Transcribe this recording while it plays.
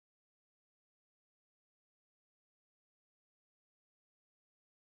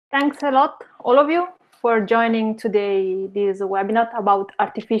Thanks a lot, all of you, for joining today this webinar about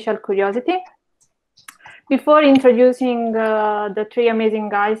artificial curiosity. Before introducing the three amazing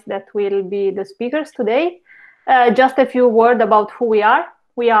guys that will be the speakers today, just a few words about who we are.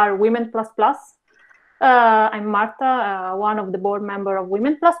 We are Women++. I'm Marta, one of the board members of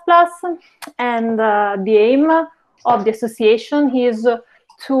Women++, and the aim of the association is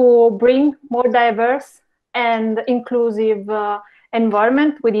to bring more diverse and inclusive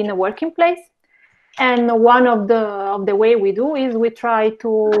environment within a working place. And one of the way we do is we try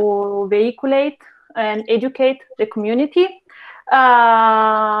to vehiculate and educate the community.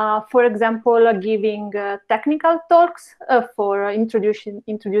 For example, giving technical talks for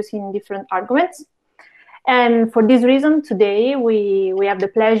introducing different arguments. And for this reason, today we have the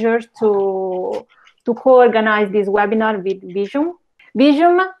pleasure to co-organize this webinar with Visium.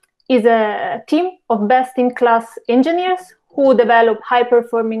 Visium is a team of best-in-class engineers who develop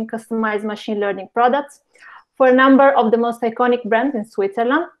high-performing customized machine learning products for a number of the most iconic brands in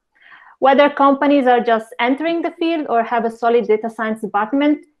Switzerland. Whether companies are just entering the field or have a solid data science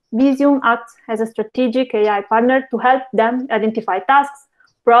department, Visium acts as a strategic AI partner to help them identify tasks,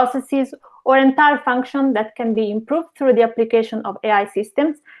 processes, or entire functions that can be improved through the application of AI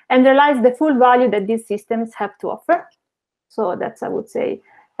systems and realize the full value that these systems have to offer. So that's, I would say,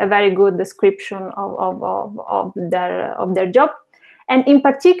 a very good description of their job. And in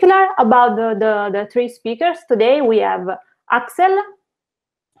particular, about the three speakers, today we have Axel.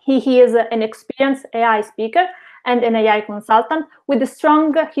 He is an experienced AI speaker and an AI consultant with a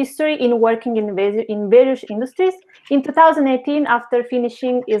strong history in working in various industries. In 2018, after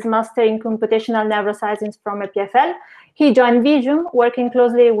finishing his master in computational neuroscience from EPFL, he joined Visium, working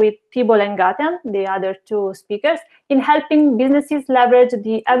closely with Thibault and Gaétan, the other two speakers, in helping businesses leverage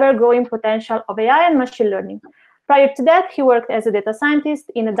the ever-growing potential of AI and machine learning. Prior to that, he worked as a data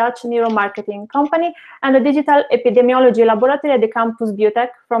scientist in a Dutch neuromarketing company and a digital epidemiology laboratory at the campus Biotech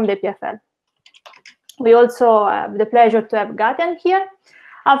from the EPFL. We also have the pleasure to have Gaétan here.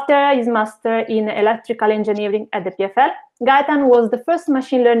 After his master in electrical engineering at the EPFL, Gaétan was the first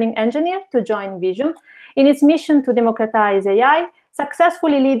machine learning engineer to join Visium in its mission to democratize AI,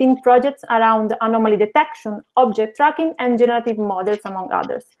 successfully leading projects around anomaly detection, object tracking, and generative models, among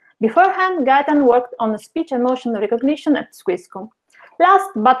others. Beforehand, Gaétan worked on speech and motion recognition at Swisscom. Last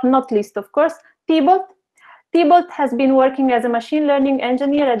but not least, of course, Thibault. Thibault has been working as a machine learning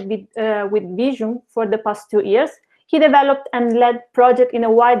engineer with Visium for the past 2 years. He developed and led projects in a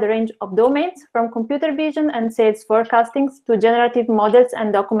wide range of domains, from computer vision and sales forecasting to generative models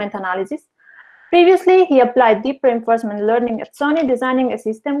and document analysis. Previously, he applied deep reinforcement learning at Sony, designing a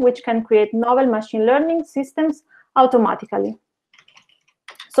system which can create novel machine learning systems automatically.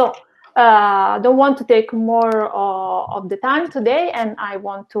 So, don't want to take more of the time today, and I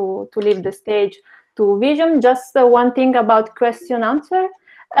want to leave the stage to Visium. Just one thing about question answer.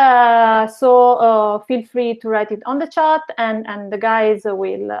 So feel free to write it on the chat, and the guys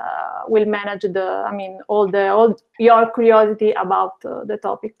will manage all your curiosity about the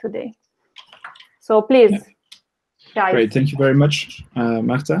topic today. So please, guys. Great, thank you very much,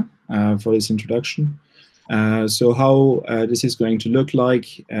 Marta, for this introduction. So how this is going to look like,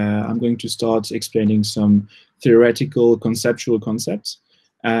 I'm going to start explaining some theoretical, conceptual concepts.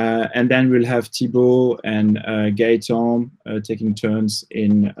 And then we'll have Thibault and Gaétan taking turns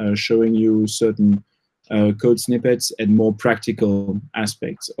in showing you certain code snippets and more practical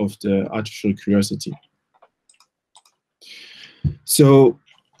aspects of the artificial curiosity. So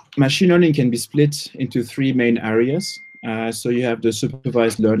machine learning can be split into 3 main areas. So you have the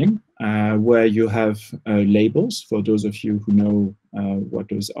supervised learning, where you have labels, for those of you who know what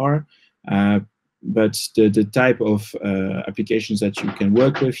those are. But the type of applications that you can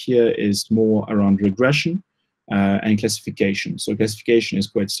work with here is more around regression and classification. So classification is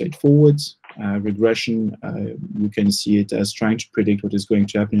quite straightforward. Regression, you can see it as trying to predict what is going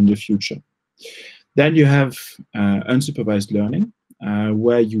to happen in the future. Then you have unsupervised learning,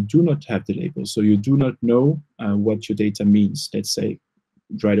 where you do not have the label. So you do not know what your data means, let's say,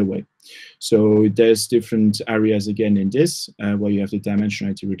 right away. So there's different areas again in this, where you have the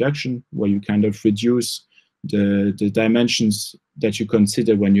dimensionality reduction, where you kind of reduce the dimensions that you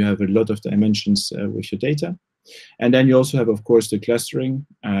consider when you have a lot of dimensions with your data. And then you also have, of course, the clustering,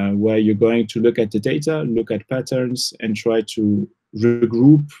 where you're going to look at the data, look at patterns, and try to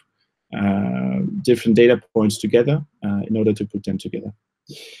regroup different data points together in order to put them together.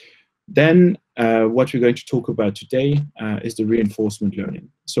 Then what we're going to talk about today is the reinforcement learning.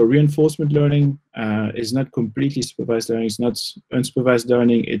 So reinforcement learning is not completely supervised learning, it's not unsupervised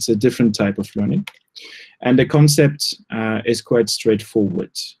learning, it's a different type of learning. And the concept is quite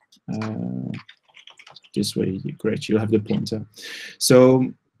straightforward. this way, great, you'll have the pointer.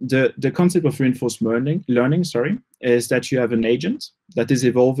 So the concept of reinforced learning, is that you have an agent that is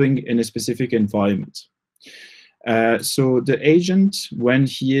evolving in a specific environment. So the agent, when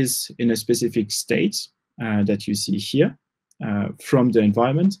he is in a specific state that you see here from the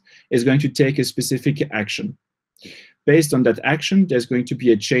environment, is going to take a specific action. Based on that action, there's going to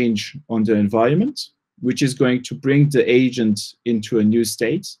be a change on the environment, which is going to bring the agent into a new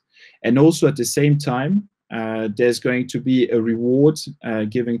state. And also at the same time, there's going to be a reward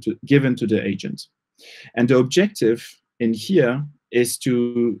given to the agent. And the objective in here is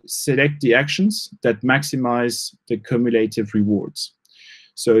to select the actions that maximize the cumulative rewards.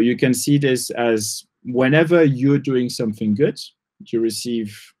 So you can see this as whenever you're doing something good, you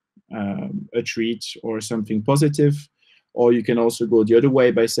receive a treat or something positive, or you can also go the other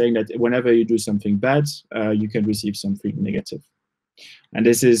way by saying that whenever you do something bad, you can receive something negative. And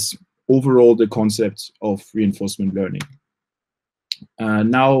this is overall the concept of reinforcement learning.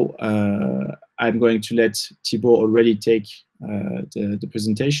 Now, I'm going to let Thibault already take the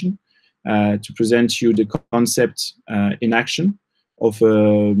presentation to present you the concept in action of,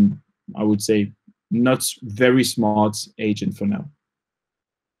 I would say, not very smart agent for now.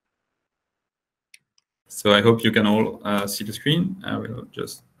 So I hope you can all see the screen. I will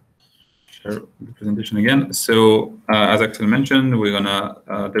just share the presentation again. So as Axel mentioned, we're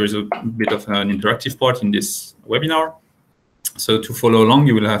gonna there is a bit of an interactive part in this webinar. So to follow along,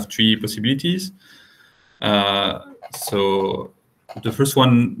 you will have 3 possibilities. So the first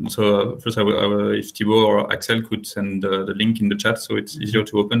one, so first I will, if Thibault or Axel could send the link in the chat, so it's easier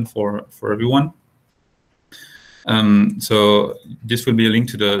to open for everyone. So this will be a link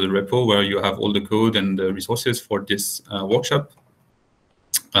to the repo where you have all the code and the resources for this workshop.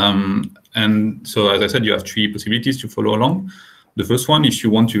 And so, as I said, you have 3 possibilities to follow along. The first one, if you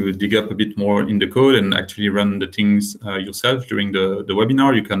want to dig up a bit more in the code and actually run the things yourself during the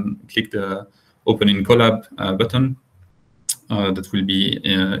webinar, you can click the Open in Collab button that will be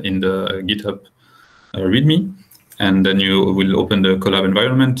in the GitHub README. And then you will open the Collab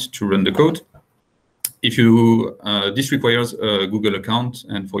environment to run the code. If you, this requires a Google account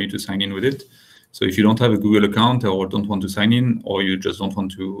and for you to sign in with it. So if you don't have a Google account or don't want to sign in, or you just don't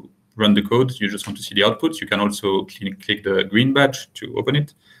want to run the code, you just want to see the output, you can also click the green badge to open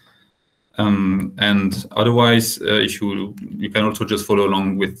it. And otherwise, if you can also just follow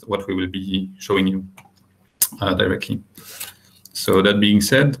along with what we will be showing you directly. So that being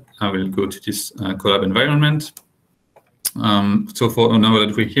said, I will go to this Collab environment. So for now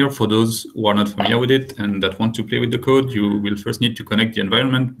that we're here, for those who are not familiar with it and that want to play with the code, you will first need to connect the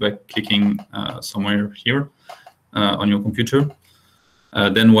environment by clicking somewhere here on your computer.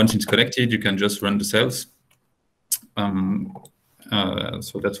 Then once it's connected, you can just run the cells.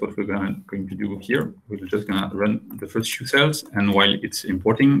 So that's what we're going to do here. We're just going to run the first few cells, and while it's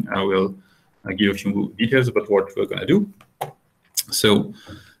importing, I will give a few details about what we're going to do. So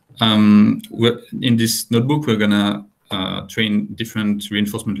in this notebook, we're going to train different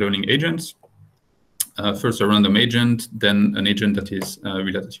reinforcement learning agents. First a random agent, then an agent that is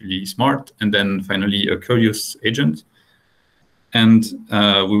relatively smart, and then finally a curious agent. And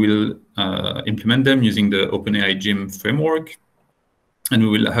we will implement them using the OpenAI Gym framework, and we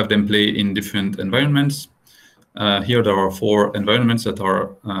will have them play in different environments. Here there are 4 environments that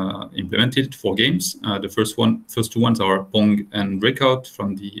are implemented for games. The first 2 ones are Pong and Breakout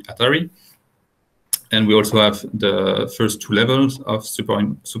from the Atari. And we also have the first 2 levels of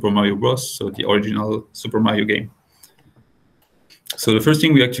Super Mario Bros., so the original Super Mario game. So the first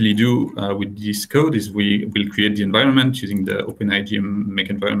thing we actually do with this code is we will create the environment using the OpenAI Gym make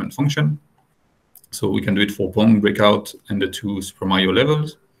environment function. So we can do it for Pong, Breakout, and the 2 Super Mario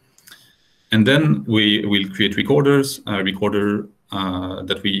levels. And then we will create recorders, a recorder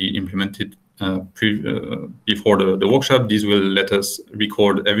that we implemented before the workshop. These will let us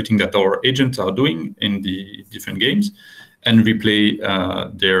record everything that our agents are doing in the different games and replay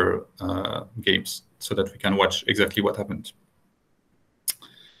their games so that we can watch exactly what happened.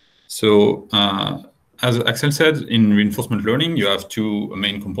 So as Axel said, in reinforcement learning, you have 2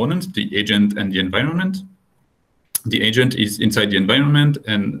 main components, the agent and the environment. The agent is inside the environment,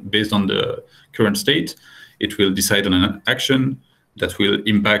 and based on the current state, it will decide on an action that will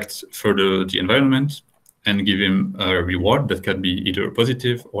impact further the environment and give him a reward that can be either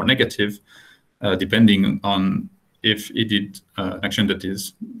positive or negative, depending on if he did an action that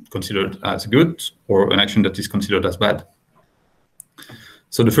is considered as good or an action that is considered as bad.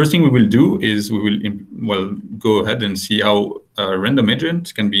 So the first thing we will do is we will go ahead and see how a random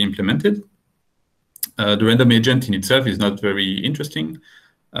agent can be implemented. The random agent in itself is not very interesting.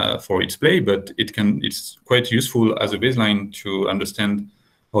 for its play, but it's quite useful as a baseline to understand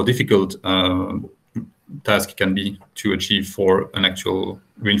how difficult task can be to achieve for an actual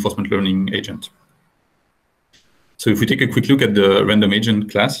reinforcement learning agent. So if we take a quick look at the random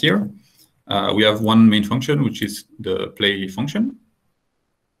agent class here, we have one main function, which is the play function.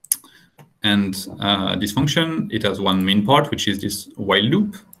 And this function, it has one main part, which is this while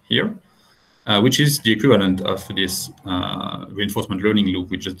loop here, which is the equivalent of this reinforcement learning loop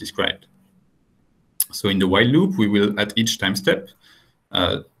we just described. So in the while loop, we will, at each time step,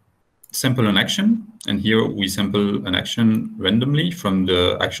 sample an action. And here we sample an action randomly from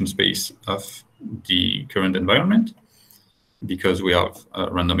the action space of the current environment, because we have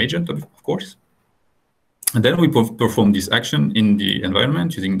a random agent, of course. And then we perform this action in the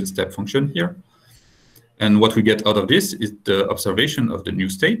environment using the step function here. And what we get out of this is the observation of the new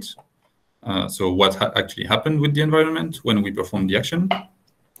state. So what actually happened with the environment when we perform the action.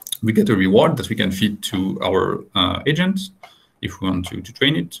 We get a reward that we can feed to our agent if we want to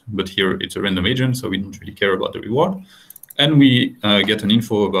train it. But here it's a random agent, so we don't really care about the reward. And we get an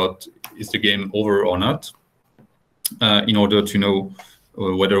info about is the game over or not, in order to know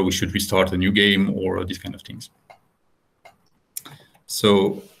whether we should restart a new game or these kind of things.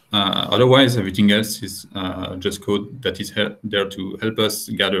 So otherwise, everything else is just code that is there to help us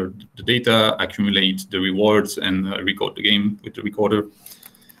gather the data, accumulate the rewards, and record the game with the recorder.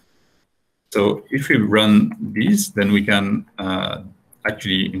 So if we run these, then we can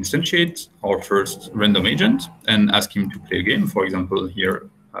actually instantiate our first random agent and ask him to play a game, for example, here,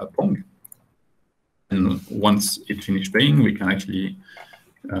 Pong. And once it finished playing, we can actually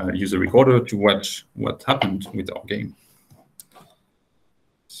use a recorder to watch what happened with our game.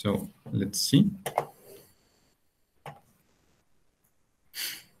 So let's see.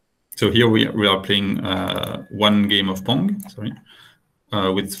 So here we are playing one game of Pong, sorry,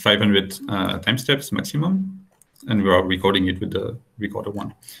 with 500 time steps maximum, and we are recording it with the recorder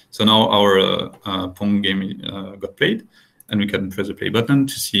one. So now our Pong game got played, and we can press the play button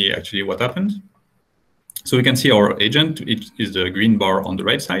to see actually what happened. So we can see our agent, it is the green bar on the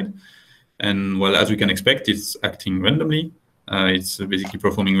right side. And well, as we can expect, it's acting randomly. It's basically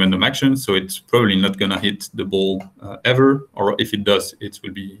performing random actions, so it's probably not gonna hit the ball ever, or if it does, it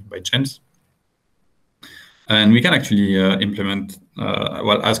will be by chance. And we can actually implement,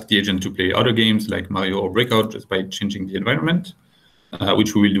 well, ask the agent to play other games like Mario or Breakout just by changing the environment,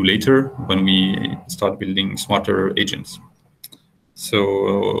 which we will do later when we start building smarter agents.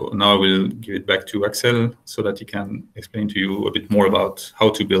 So now I will give it back to Axel so that he can explain to you a bit more about how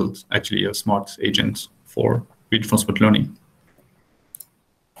to build actually a smart agent for reinforcement learning.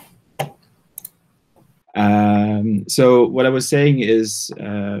 So what I was saying is,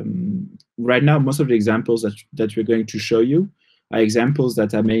 right now, most of the examples that we're going to show you are examples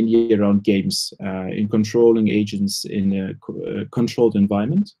that are mainly around games, in controlling agents in a controlled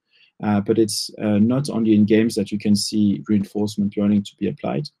environment. But it's not only in games that you can see reinforcement learning to be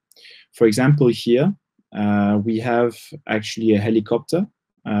applied. For example, here, we have actually a helicopter,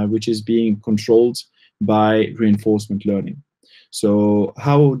 which is being controlled by reinforcement learning. So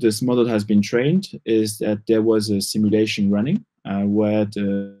how this model has been trained is that there was a simulation running where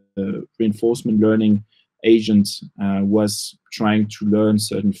the reinforcement learning agent was trying to learn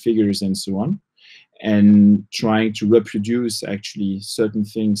certain figures and so on, and trying to reproduce actually certain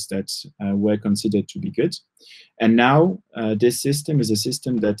things that were considered to be good. And now this system is a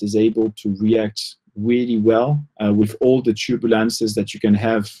system that is able to react really well with all the turbulences that you can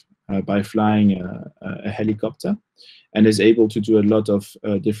have by flying a helicopter, and is able to do a lot of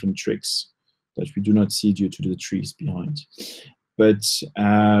different tricks that we do not see due to the trees behind. But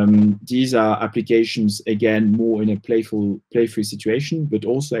these are applications, again, more in a playful situation, but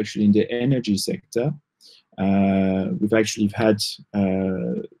also actually in the energy sector. We've actually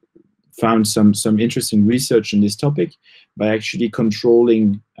found some interesting research on this topic by actually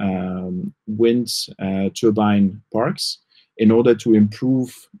controlling wind turbine parks in order to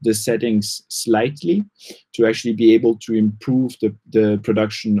improve the settings slightly, to actually be able to improve the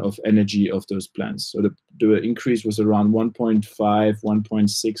production of energy of those plants. So the increase was around 1.5,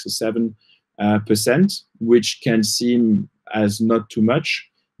 1.6 or 7%, which can seem as not too much,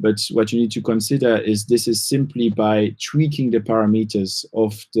 but what you need to consider is this is simply by tweaking the parameters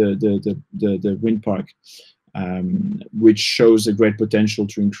of the wind park, which shows a great potential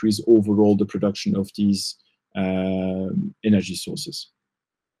to increase overall the production of these energy sources.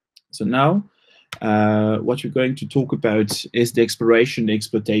 So now what we're going to talk about is the exploration and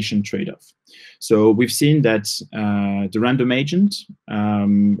exploitation trade-off. So we've seen that the random agent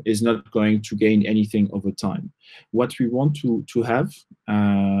is not going to gain anything over time. What we want to have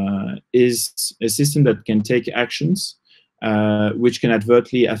is a system that can take actions which can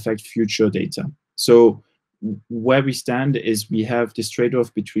adversely affect future data. So where we stand is we have this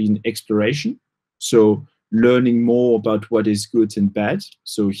trade-off between exploration, so learning more about what is good and bad.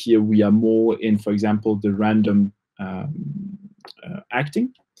 So here we are more in, for example, the random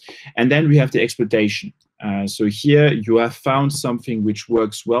acting. And then we have the exploitation. So here you have found something which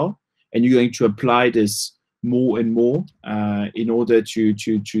works well, and you're going to apply this more and more in order to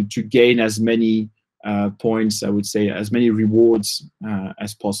gain as many points, I would say, as many rewards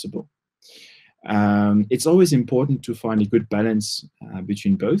as possible. It's always important to find a good balance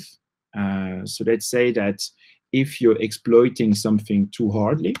between both. So let's say that if you're exploiting something too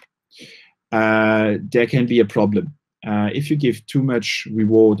hardly, there can be a problem. If you give too much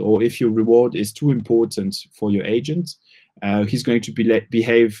reward, or if your reward is too important for your agent, he's going to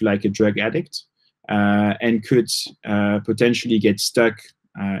behave like a drug addict and could potentially get stuck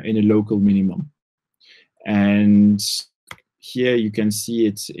in a local minimum. And here you can see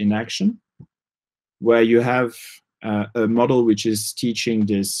it in action, where you have a model which is teaching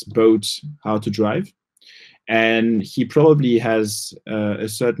this boat how to drive. And he probably has a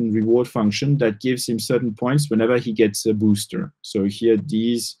certain reward function that gives him certain points whenever he gets a booster. So here,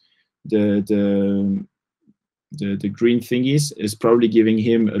 the green thingies is probably giving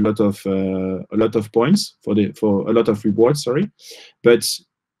him a lot of points for a lot of rewards. Sorry, but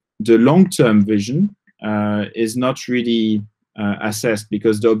the long-term vision is not really assessed,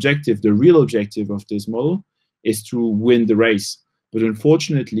 because the real objective of this model is to win the race. But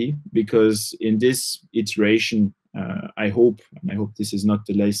unfortunately, because in this iteration, I hope this is not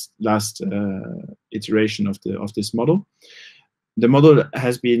the last iteration of this model, the model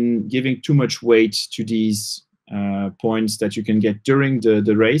has been giving too much weight to these points that you can get during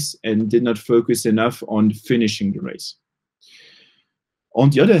the race, and did not focus enough on finishing the race. On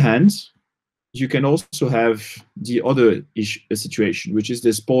the other hand, you can also have the other situation, which is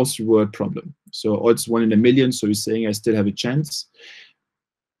the sports reward problem. So odds 1 in a million, so you're saying I still have a chance.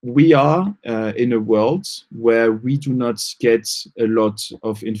 We are in a world where we do not get a lot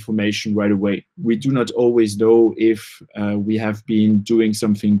of information right away. We do not always know if we have been doing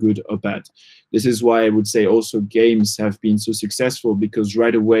something good or bad. This is why I would say also games have been so successful, because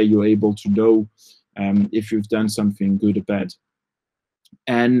right away you're able to know if you've done something good or bad.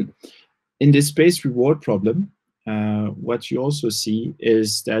 And in this space reward problem, what you also see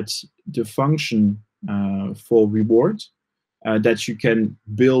is that the function for reward that you can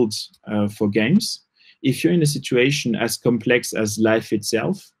build for games, if you're in a situation as complex as life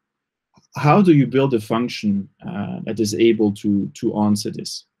itself, how do you build a function that is able to answer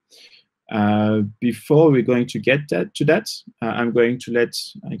this? Before we're going to get to that, I'm going to let,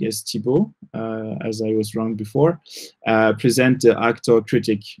 I guess, Thibault, as I was wrong before, present the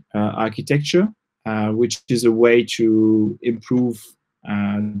actor-critic architecture, which is a way to improve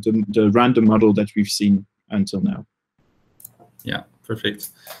the random model that we've seen until now. Yeah, perfect.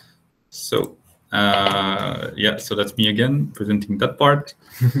 So, yeah, so that's me again presenting that part.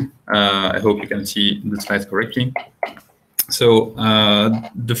 I hope you can see the slides correctly. So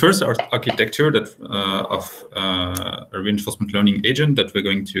the first architecture that of a reinforcement learning agent that we're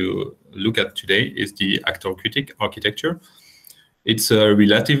going to look at today is the actor-critic architecture. It's a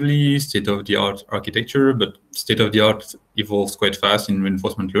relatively state-of-the-art architecture, but state-of-the-art evolves quite fast in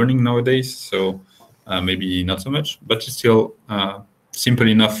reinforcement learning nowadays. So maybe not so much, but it's still simple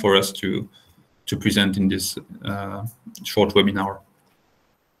enough for us to present in this short webinar.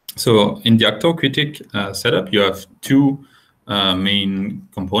 So in the actor-critic setup, you have two main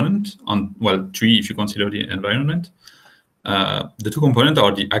components, well, three if you consider the environment. The two components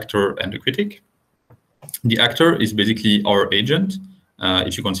are the actor and the critic. The actor is basically our agent.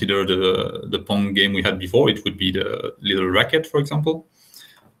 If you consider the Pong game we had before, it would be the little racket, for example.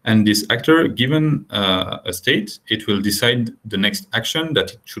 And this actor, given a state, it will decide the next action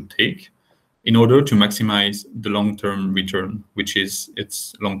that it should take in order to maximize the long-term return, which is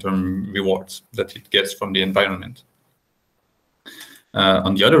its long-term rewards that it gets from the environment.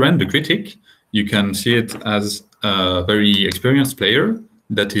 On the other end, the critic, you can see it as a very experienced player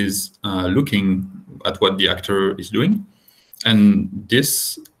that is looking at what the actor is doing. And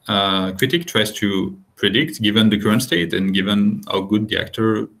this critic tries to predict, given the current state and given how good the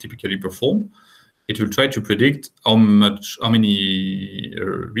actor typically perform, it will try to predict how many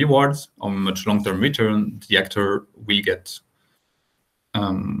rewards, how much long-term return the actor will get.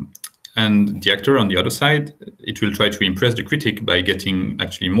 And the actor on the other side, it will try to impress the critic by getting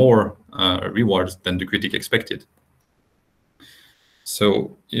actually more rewards than the critic expected.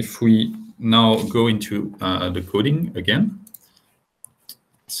 So if we now go into the coding again,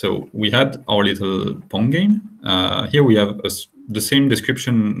 so we had our little Pong game. Here we have the same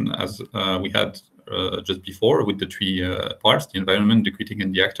description as we had just before with the three parts, the environment, the critic,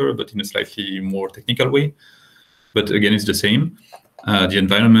 and the actor, but in a slightly more technical way. But again, it's the same. The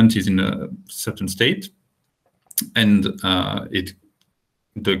environment is in a certain state, and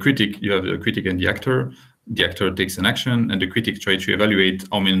the critic, you have the critic and the actor. The actor takes an action, and the critic tries to evaluate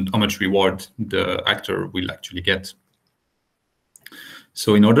how much reward the actor will actually get.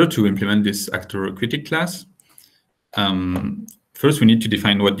 So in order to implement this actor-critic class, first we need to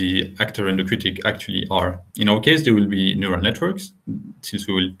define what the actor and the critic actually are. In our case, there will be neural networks, since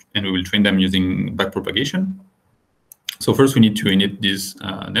we will train them using backpropagation. So first we need to init these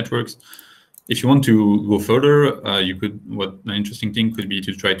networks. If you want to go further, what an interesting thing could be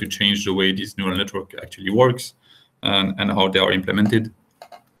to try to change the way this neural network actually works and how they are implemented.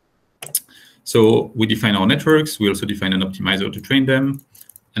 So we define our networks. We also define an optimizer to train them.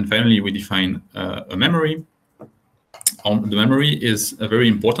 And finally, we define a memory. The memory is a very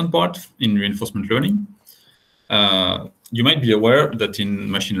important part in reinforcement learning. You might be aware that in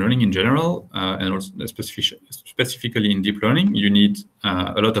machine learning in general, and also specifically in deep learning, you need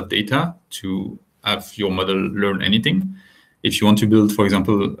a lot of data to have your model learn anything. If you want to build, for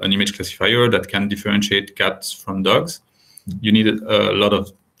example, an image classifier that can differentiate cats from dogs, you need a lot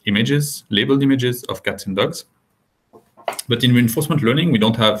of images, labeled images of cats and dogs. But in reinforcement learning, we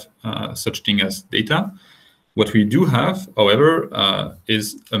don't have such thing as data. What we do have, however,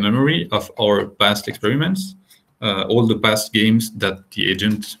 is a memory of our past experiments, all the past games that the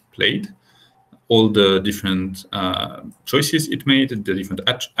agent played, all the different choices it made, the different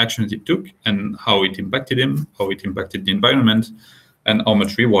actions it took, and how it impacted him, how it impacted the environment, and how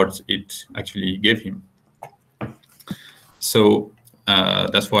much rewards it actually gave him. So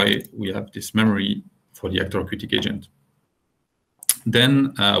that's why we have this memory for the actor-critic agent.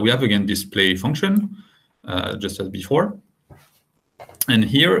 Then we have, again, this play function, just as before. And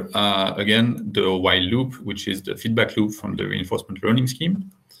here, again, the while loop, which is the feedback loop from the reinforcement learning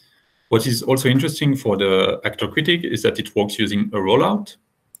scheme. What is also interesting for the actor-critic is that it works using a rollout.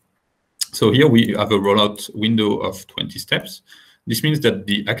 So here we have a rollout window of 20 steps. This means that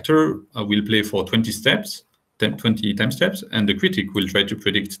the actor will play for 20 steps, 20 time steps, and the critic will try to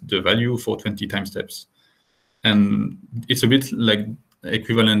predict the value for 20 time steps. And it's a bit like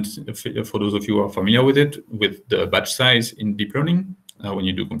equivalent, for those of you who are familiar with it, with the batch size in deep learning. When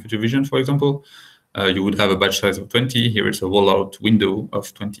you do computer vision, for example, you would have a batch size of 20. Here it's a rollout window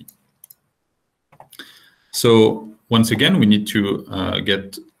of 20. So once again, we need to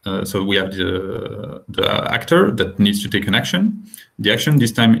so we have the actor that needs to take an action. The action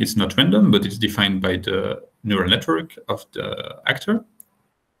this time is not random, but it's defined by the neural network of the actor,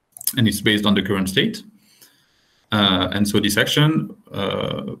 and it's based on the current state. And so this action,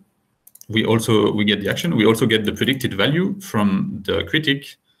 we get the action. We also get the predicted value from the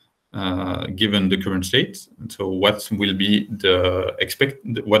critic, given the current state. And so what will be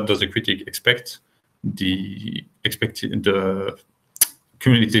what does the critic expect the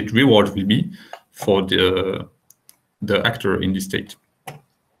cumulative reward will be for the actor in this state.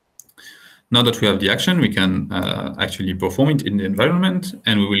 Now that we have the action, we can actually perform it in the environment,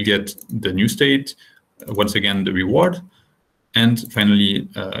 and we will get the new state, once again the reward, and finally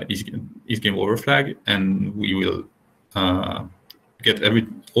is game over flag, and we will get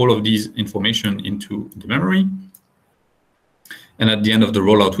all of these information into the memory. And at the end of the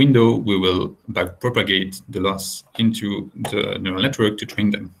rollout window, we will backpropagate the loss into the neural network to train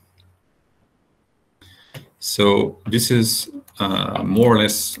them. So this is more or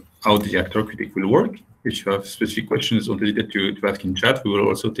less how the actor-critic will work. If you have specific questions, don't hesitate to ask in chat. We will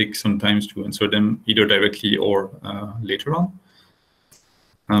also take some time to answer them either directly or later on.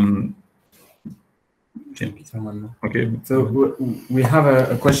 Okay. So we have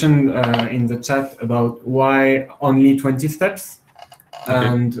a question in the chat about why only 20 steps. Okay.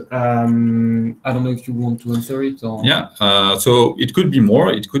 And I don't know if you want to answer it or... Yeah, so it could be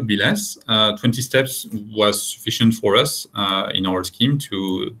more, it could be less. 20 steps was sufficient for us in our scheme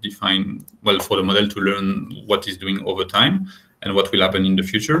to define, well, for the model to learn what it's doing over time and what will happen in the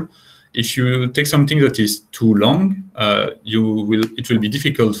future. If you take something that is too long, it will be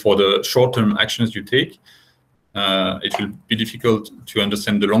difficult for the short-term actions you take. It will be difficult to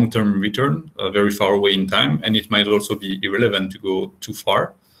understand the long-term return very far away in time, and it might also be irrelevant to go too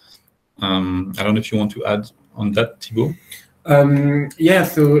far. I don't know if you want to add on that, Thibault. Yeah,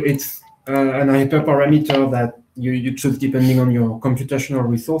 so it's an hyperparameter that you choose depending on your computational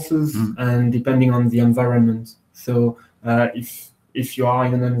resources and depending on the environment. So if you are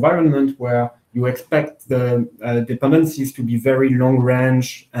in an environment where you expect the dependencies to be very long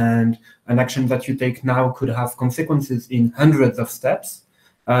range and an action that you take now could have consequences in hundreds of steps,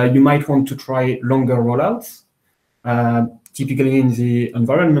 you might want to try longer rollouts. Typically in the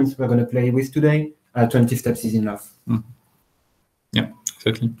environments we're going to play with today, 20 steps is enough. Yeah,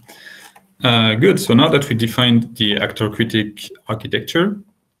 exactly. Good. So now that we defined the actor-critic architecture,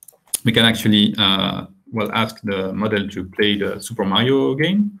 we can actually ask the model to play the Super Mario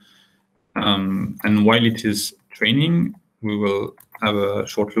game. And while it is training, we will have a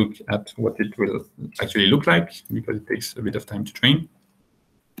short look at what it will actually look like, because it takes a bit of time to train.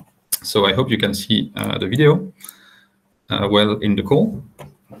 So I hope you can see the video well in the call.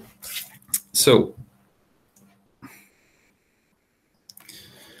 So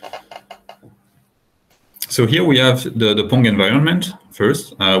here we have the Pong environment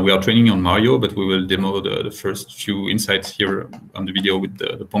first. We are training on Mario, but we will demo the first few insights here on the video with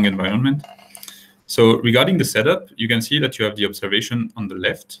the Pong environment. So regarding the setup, you can see that you have the observation on the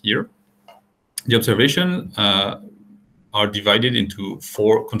left here. The observation are divided into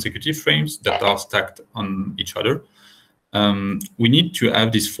 4 consecutive frames that are stacked on each other. We need to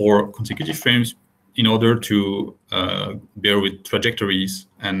have these 4 consecutive frames in order to bear with trajectories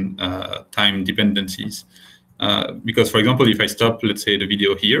and time dependencies. Because, for example, if I stop, let's say, the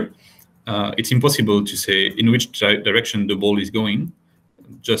video here, it's impossible to say in which direction the ball is going,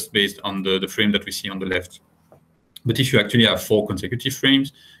 just based on the frame that we see on the left. But if you actually have 4 consecutive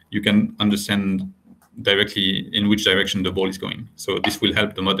frames, you can understand directly in which direction the ball is going. So this will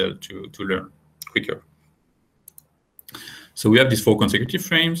help the model to learn quicker. So we have these 4 consecutive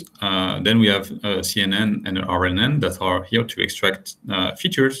frames. Then we have CNN and RNN that are here to extract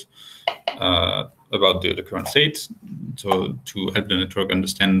features about the current state, so to help the network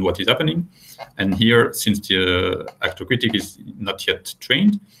understand what is happening. And here, since the actor critic is not yet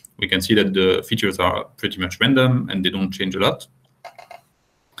trained, we can see that the features are pretty much random and they don't change a lot.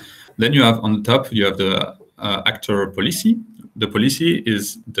 Then you have on the top, you have the actor policy. The policy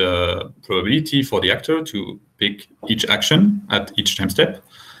is the probability for the actor to pick each action at each time step.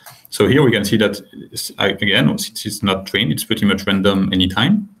 So here we can see that, again, since it's not trained, it's pretty much random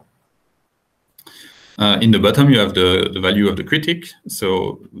anytime. In the bottom, you have the value of the critic,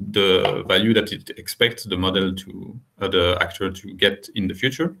 so the value that it expects the model to, the actor to get in the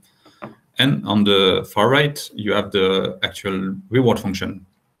future. And on the far right, you have the actual reward function.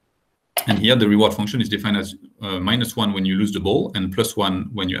 And here, the reward function is defined as -1 when you lose the ball and +1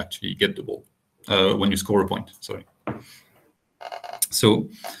 when you actually get the ball, when you score a point, sorry. So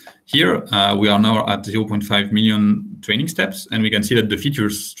here, we are now at 0.5 million training steps, and we can see that the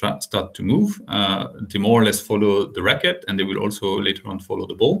features start to move. They more or less follow the racket, and they will also later on follow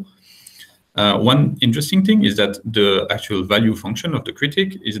the ball. One interesting thing is that the actual value function of the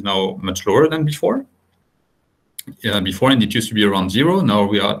critic is now much lower than before. Before, and it used to be around 0. Now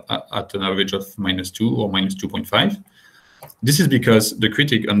we are at an average of -2 or -2.5. This is because the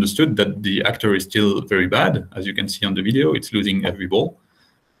critic understood that the actor is still very bad. As you can see on the video, it's losing every ball.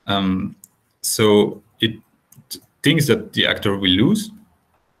 So it thinks that the actor will lose.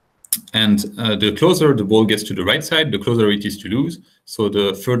 And the closer the ball gets to the right side, the closer it is to lose. So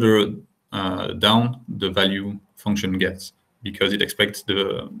the further down the value function gets, because it expects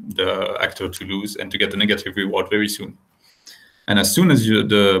the actor to lose and to get a negative reward very soon. And as soon as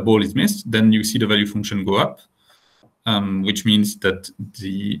the ball is missed, then you see the value function go up, which means that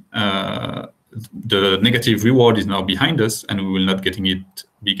the negative reward is now behind us, and we will not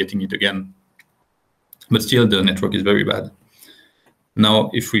be getting it again. But still, the network is very bad. Now,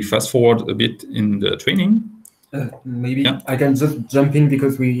 if we fast forward a bit in the training, maybe I can just jump in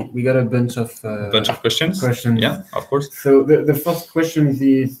because we got a bunch of questions. Yeah, of course. So the first question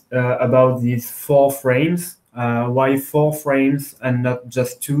is about these 4 frames. Why 4 frames and not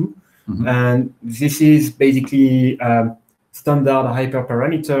just 2? Mm-hmm. And this is basically standard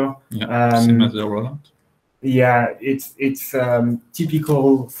hyperparameter. Yeah, same as the rollout. Yeah, it's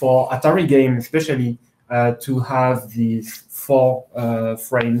typical for Atari games, especially to have these 4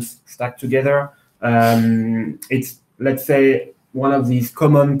 frames stacked together. It's, let's say, one of these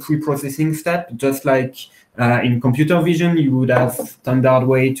common pre-processing steps, just like in computer vision, you would have standard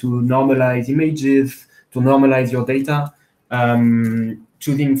way to normalize images, to normalize your data.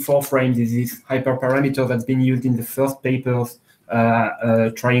 Choosing 4 frames is this hyperparameter that's been used in the first papers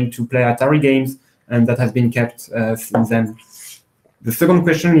trying to play Atari games, and that has been kept since then. The second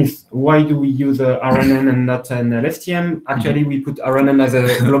question is, why do we use a RNN and not an LSTM? Actually, we put RNN as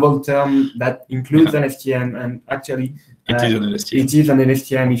a global term that includes an LSTM, and actually it is an LSTM. It is an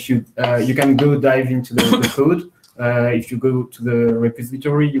LSTM. If you can go dive into the code. If you go to the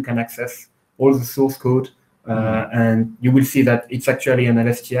repository, you can access all the source code, and you will see that it's actually an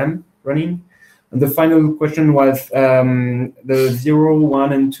LSTM running. And the final question was the 0,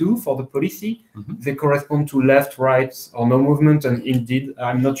 1, and 2 for the policy. They correspond to left, right, or no movement. And indeed,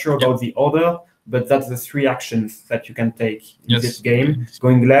 I'm not sure about the order, but that's the 3 actions that you can take in this game: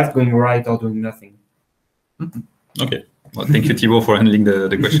 going left, going right, or doing nothing. Okay. Well, thank you, Thibault, for handling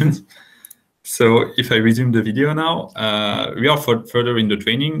the questions. So if I resume the video now, we are further in the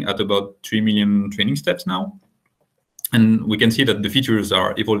training at about 3 million training steps now. And we can see that the features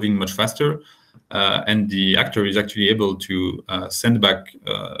are evolving much faster. And the actor is actually able to send back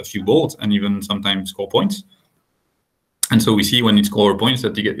a few balls and even sometimes score points. And so we see when it scores points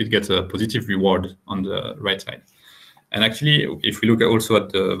that it gets a positive reward on the right side. And actually, if we look also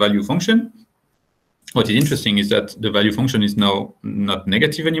at the value function, what is interesting is that the value function is now not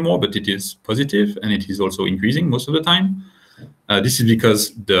negative anymore, but it is positive, and it is also increasing most of the time. This is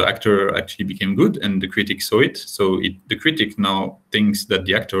because the actor actually became good and the critic saw it. So the critic now thinks that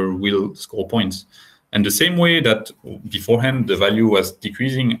the actor will score points. And the same way that beforehand the value was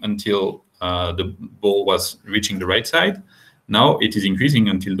decreasing until the ball was reaching the right side, now it is increasing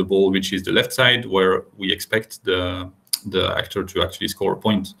until the ball reaches the left side, where we expect the actor to actually score a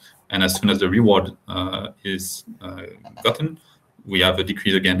point. And as soon as the reward is gotten, we have a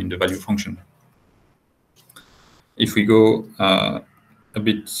decrease again in the value function. If we go a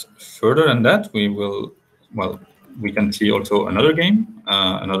bit further than that, we can see also another game,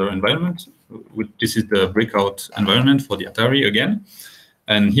 another environment. This is the breakout environment for the Atari again.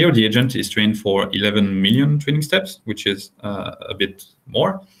 And here the agent is trained for 11 million training steps, which is a bit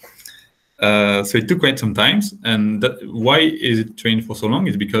more. So it took quite some time. And why is it trained for so long?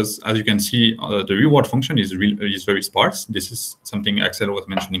 Is because, as you can see, the reward function is very sparse. This is something Axel was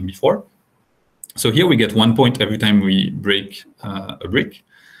mentioning before. So here we get 1 point every time we break a brick.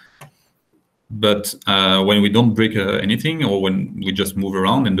 But when we don't break anything, or when we just move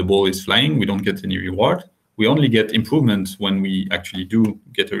around and the ball is flying, we don't get any reward. We only get improvement when we actually do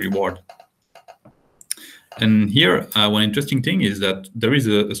get a reward. And here, one interesting thing is that there is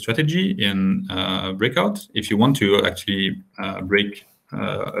a strategy in breakout. If you want to actually break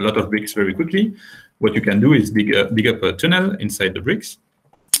a lot of bricks very quickly, what you can do is dig up a tunnel inside the bricks.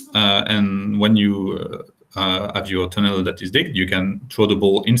 And when you have your tunnel that is digged, you can throw the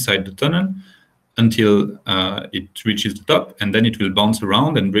ball inside the tunnel until it reaches the top, and then it will bounce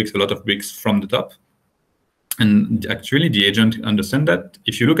around and breaks a lot of bricks from the top. And actually, the agent understands that.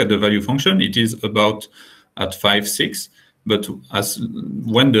 If you look at the value function, it is about at 5, 6. But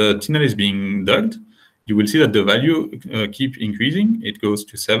when the tunnel is being dug, you will see that the value keep increasing. It goes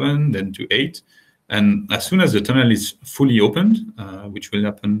to 7, then to 8. And as soon as the tunnel is fully opened, which will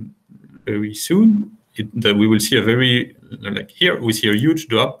happen very soon, we will see a very, like here, we see a huge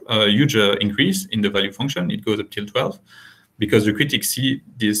drop, a huge increase in the value function. It goes up till 12. Because the critics see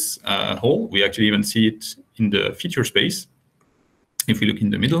this hole. We actually even see it in the feature space, if we look in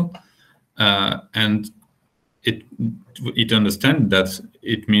the middle. And it understands that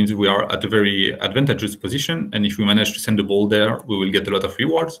it means we are at a very advantageous position. And if we manage to send the ball there, we will get a lot of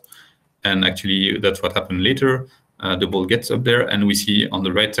rewards. And actually, that's what happened later. The ball gets up there, and we see on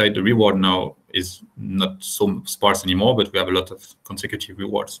the right side, the reward now is not so sparse anymore, but we have a lot of consecutive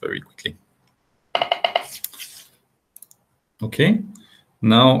rewards very quickly. Okay,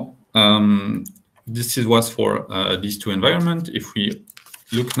 now this was for these two environments. If we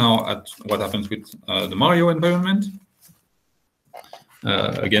look now at what happens with the Mario environment,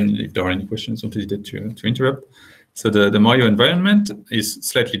 again, if there are any questions, don't hesitate to interrupt. So the Mario environment is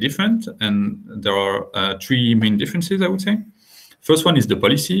slightly different, and there are 3 main differences, I would say. First one is the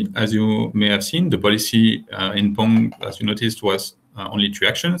policy. As you may have seen, the policy in Pong, as you noticed, was only 3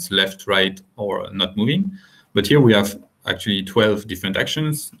 actions: left, right, or not moving. But here we have actually 12 different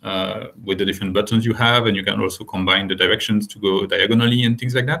actions with the different buttons you have, and you can also combine the directions to go diagonally and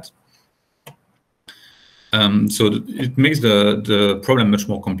things like that. So it makes the problem much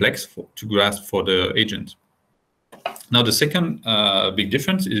more complex to grasp for the agent. Now, the second big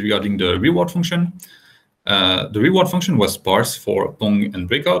difference is regarding the reward function. The reward function was sparse for Pong and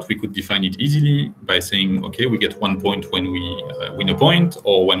Breakout. We could define it easily by saying, okay, we get 1 point when we win a point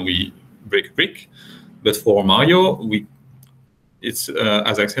or when we break a brick. But for Mario, it's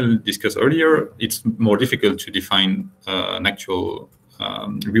as Axel discussed earlier, it's more difficult to define an actual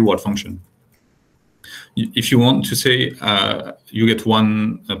reward function. If you want to say you get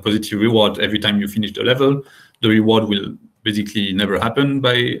one positive reward every time you finish the level, the reward will basically never happen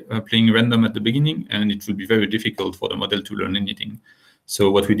by playing random at the beginning, and it will be very difficult for the model to learn anything.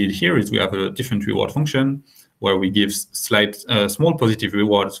 So what we did here is we have a different reward function where we give slight, small positive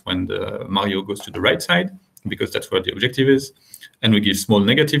rewards when the Mario goes to the right side, because that's where the objective is, and we give small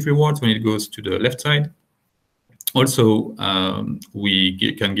negative rewards when it goes to the left side. Also, we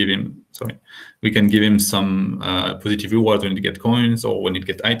can give him some positive rewards when it get coins or when it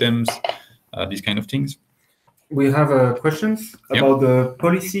get items, these kind of things. We have questions about the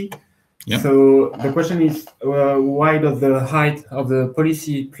policy. Yeah. So the question is, why does the height of the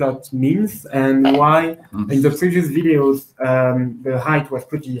policy plot means, and why in the previous videos the height was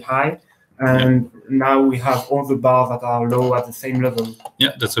pretty high, and now we have all the bars that are low at the same level?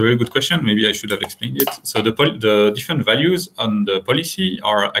 Yeah, that's a very good question. Maybe I should have explained it. So the different values on the policy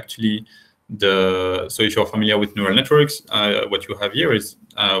are actually so if you're familiar with neural networks, what you have here is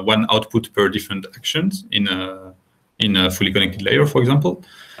one output per different actions in a fully connected layer, for example.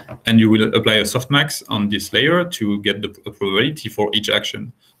 And you will apply a softmax on this layer to get the probability for each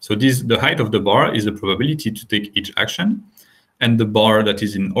action. So the height of the bar is the probability to take each action. And the bar that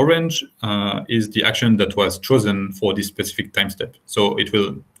is in orange is the action that was chosen for this specific time step. So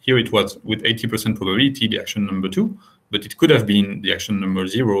here it was with 80% probability, the action number 2, but it could have been the action number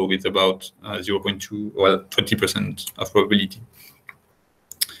 0 with about 0.2, well, 20% of probability.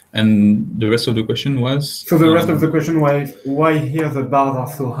 And the rest of the question was? So the rest of the question was, why here the bars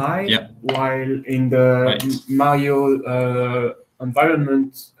are so high, while in the Mario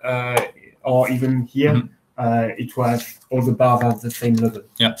environment, or even here, it was all the bars at the same level.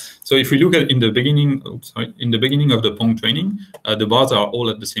 Yeah. So if we look at in the beginning of the Pong training, the bars are all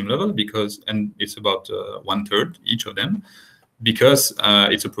at the same level and it's about 1/3 each of them, because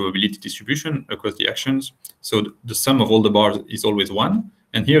it's a probability distribution across the actions. So the sum of all the bars is always 1.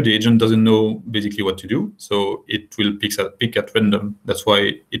 And here the agent doesn't know basically what to do, so it will pick at random. That's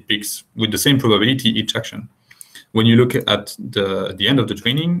why it picks with the same probability each action. When you look at the end of the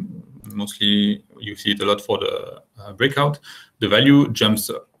training, mostly you see it a lot for the breakout, the value jumps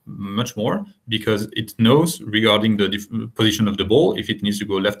much more because it knows regarding the position of the ball, if it needs to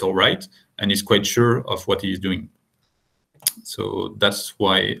go left or right, and is quite sure of what he is doing. So that's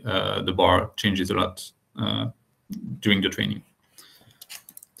why the bar changes a lot during the training.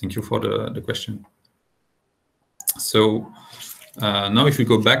 Thank you for the question. So now if we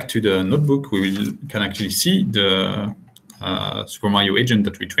go back to the notebook, we can actually see the Super Mario agent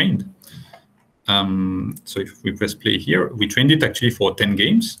that we trained. So if we press play here, we trained it actually for 10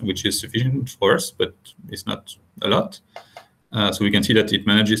 games, which is sufficient for us, but it's not a lot. So we can see that it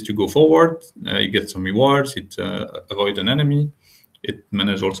manages to go forward, it gets some rewards, it avoids an enemy, it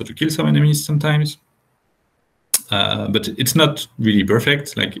manages also to kill some enemies sometimes. But it's not really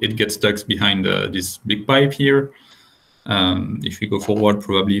perfect. Like it gets stuck behind this big pipe here. If we go forward,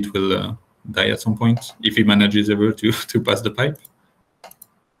 probably it will die at some point if he manages ever to pass the pipe.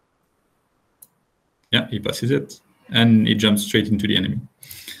 Yeah, he passes it, and it jumps straight into the enemy.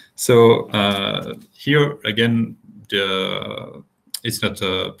 So here again, it's not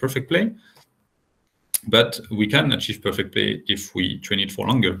a perfect play, but we can achieve perfect play if we train it for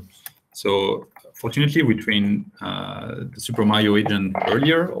longer. So fortunately, we trained the Super Mario agent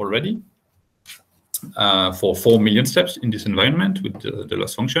earlier already for 4 million steps in this environment with the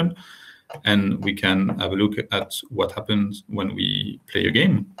loss function. And we can have a look at what happens when we play a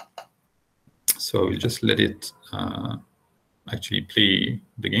game. So we'll just let it actually play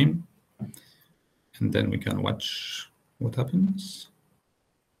the game. And then we can watch what happens.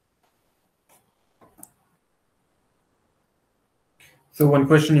 So one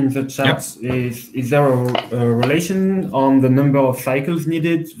question in the chat is there a relation on the number of cycles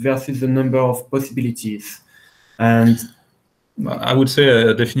needed versus the number of possibilities? And I would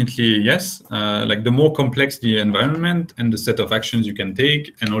say definitely yes. Like the more complex the environment and the set of actions you can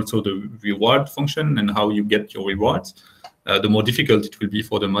take, and also the reward function and how you get your rewards, the more difficult it will be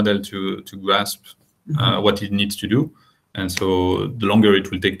for the model to grasp what it needs to do. And so the longer it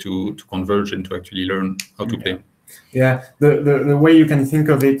will take to converge and to actually learn how to play. Yeah, the way you can think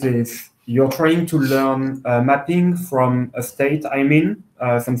of it is you're trying to learn mapping from a state I'm in,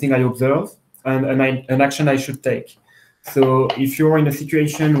 something I observe, and an action I should take. So if you're in a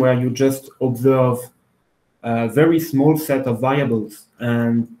situation where you just observe a very small set of variables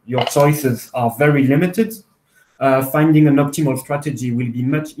and your choices are very limited, finding an optimal strategy will be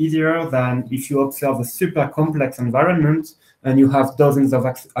much easier than if you observe a super complex environment and you have dozens of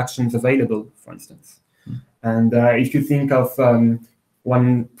actions available, for instance. And if you think of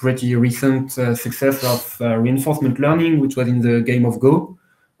one pretty recent success of reinforcement learning, which was in the game of Go.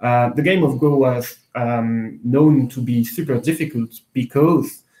 The game of Go was known to be super difficult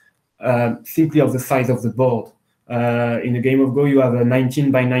because simply of the size of the board. In a game of Go, you have a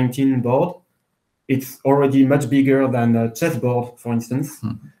 19 by 19 board. It's already much bigger than a chessboard, for instance.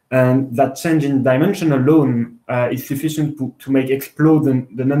 And that change in dimension alone is sufficient to make explode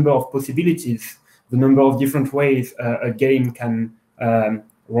the number of possibilities, the number of different ways a game can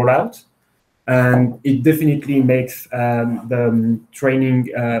roll out. And it definitely makes the training,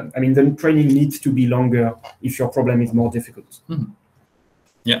 the training needs to be longer if your problem is more difficult.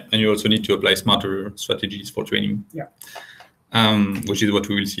 Yeah, and you also need to apply smarter strategies for training. Yeah. Which is what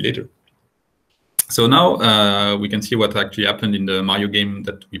we will see later. So now we can see what actually happened in the Mario game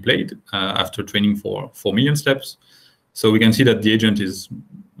that we played after training for 4 million steps. So we can see that the agent is,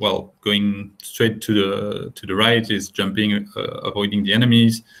 well, going straight to the right, is jumping, avoiding the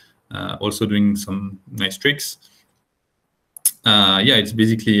enemies, also doing some nice tricks. Yeah, it's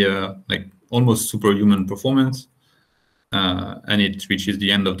basically like almost superhuman performance, and it reaches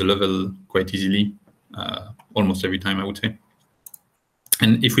the end of the level quite easily, almost every time, I would say.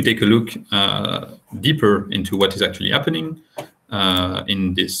 And if we take a look deeper into what is actually happening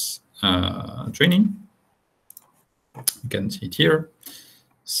in this training, you can see it here.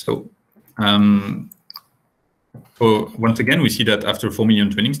 So once again, we see that after 4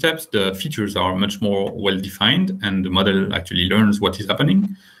 million training steps, the features are much more well-defined, and the model actually learns what is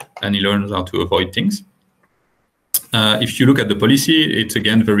happening, and he learns how to avoid things. If you look at the policy, it's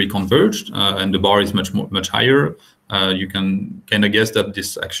again very converged, and the bar is much higher. You can kind of guess that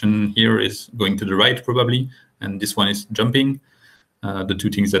this action here is going to the right probably, and this one is jumping, the two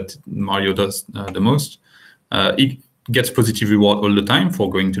things that Mario does the most. It gets positive reward all the time for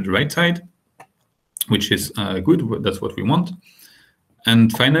going to the right side, which is good. That's what we want.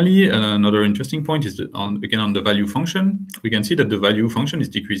 And finally, another interesting point is that again on the value function, we can see that the value function is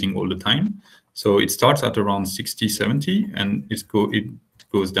decreasing all the time. So it starts at around 60, 70, and it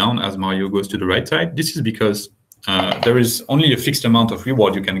goes down as Mario goes to the right side. This is because there is only a fixed amount of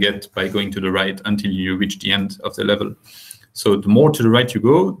reward you can get by going to the right until you reach the end of the level. So the more to the right you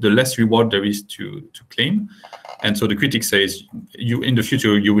go, the less reward there is to claim. And so the critic says, in the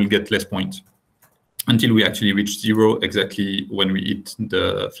future, you will get less points until we actually reach 0 exactly when we hit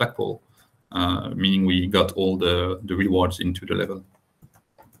the flagpole, meaning we got all the rewards into the level.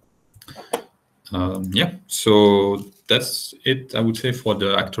 Yeah, so that's it, I would say, for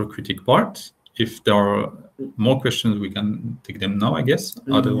the actor-critic part. If there are more questions, we can take them now, I guess.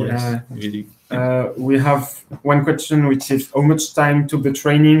 Otherwise, we have one question, which is how much time took the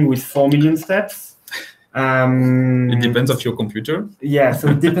training with 4 million steps? It depends on your computer. Yeah, so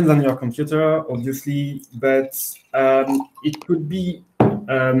it depends on your computer, obviously, but it could be,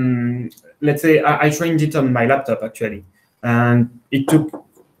 let's say, I trained it on my laptop, actually, and it took,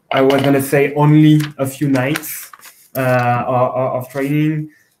 I was going to say, only a few nights of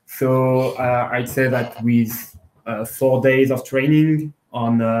training. So I'd say that with 4 days of training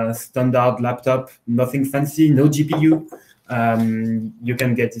on a standard laptop, nothing fancy, no GPU, you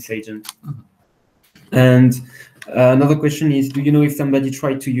can get this agent. And another question is, do you know if somebody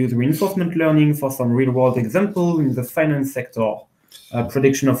tried to use reinforcement learning for some real-world example in the finance sector?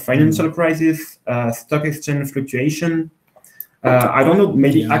 Prediction of financial crisis, stock exchange fluctuation. I don't know,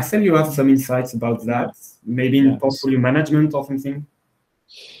 maybe Axel, you have some insights about that, maybe in portfolio management or something?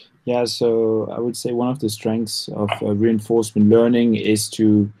 Yeah, so I would say one of the strengths of reinforcement learning is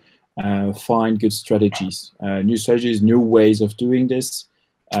to find good strategies, new strategies, new ways of doing this.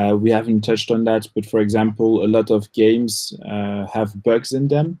 We haven't touched on that, but for example, a lot of games have bugs in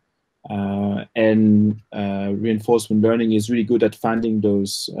them, and reinforcement learning is really good at finding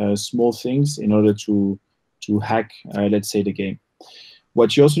those small things in order to hack, let's say, the game.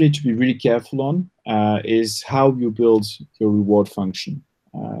 What you also need to be really careful on is how you build your reward function.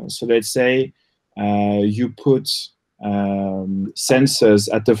 So let's say you put sensors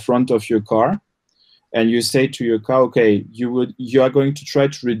at the front of your car, and you say to your car, okay, you are going to try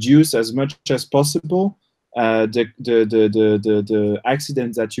to reduce as much as possible the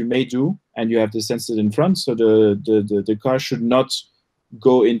accidents that you may do, and you have the sensor in front, so the car should not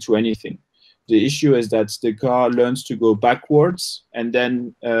go into anything. The issue is that the car learns to go backwards and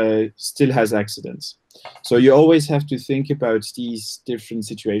then still has accidents. So you always have to think about these different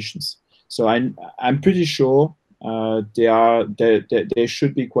situations. So I'm pretty sure there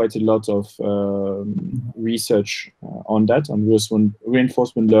should be quite a lot of research on that, on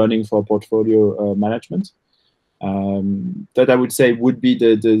reinforcement learning for portfolio management. That I would say would be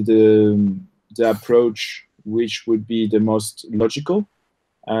the approach which would be the most logical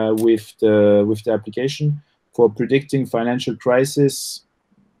with the application. For predicting financial crisis,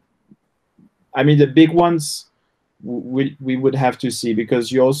 I mean, the big ones we would have to see,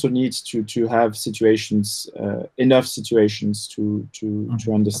 because you also need to have situations, enough situations to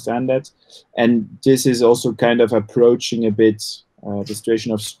understand that. And this is also kind of approaching a bit the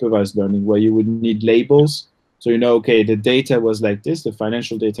situation of supervised learning, where you would need labels. So you know, okay, the data was like this, the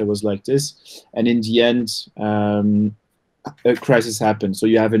financial data was like this, and in the end, a crisis happened. So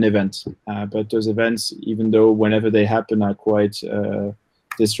you have an event, but those events, even though whenever they happen are quite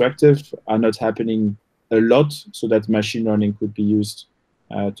disruptive, are not happening a lot, so that machine learning could be used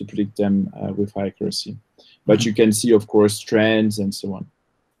to predict them with high accuracy. But you can see, of course, trends and so on.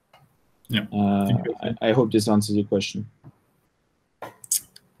 Yeah. I hope this answers your question.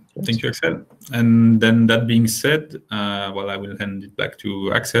 Thank you, Axel. And then that being said, well, I will hand it back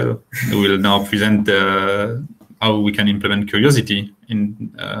to Axel, who will now present how we can implement curiosity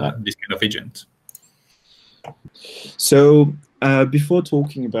in this kind of agent. So before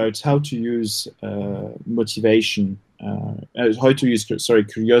talking about how to use motivation, how to use,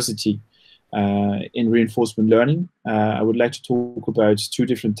 curiosity in reinforcement learning, I would like to talk about two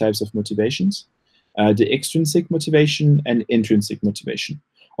different types of motivations, the extrinsic motivation and intrinsic motivation.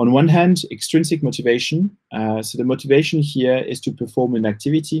 On one hand, extrinsic motivation, so the motivation here is to perform an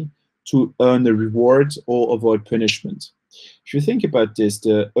activity to earn a reward or avoid punishment. If you think about this,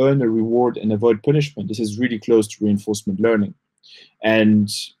 the earn a reward and avoid punishment, this is really close to reinforcement learning.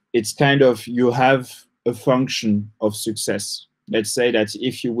 And it's kind of, you have a function of success. Let's say that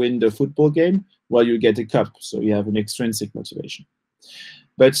if you win the football game, well, you get a cup, so you have an extrinsic motivation.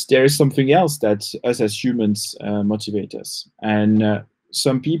 But there is something else that us as humans motivate us. And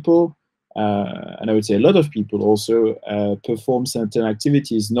some people, and I would say a lot of people also, perform certain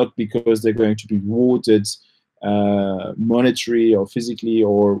activities not because they're going to be rewarded monetary or physically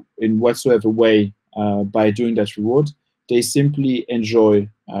or in whatsoever way by doing that reward. They simply enjoy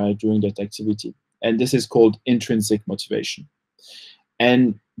doing that activity. And this is called intrinsic motivation.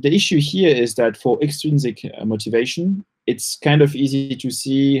 And the issue here is that for extrinsic motivation, it's kind of easy to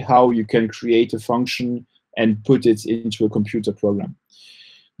see how you can create a function and put it into a computer program.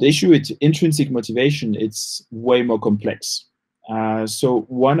 The issue with intrinsic motivation, it's way more complex. So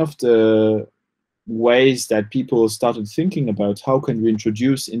one of the ways that people started thinking about how can we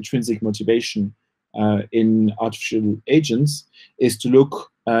introduce intrinsic motivation in artificial agents is to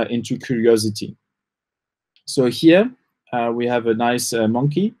look into curiosity. So here we have a nice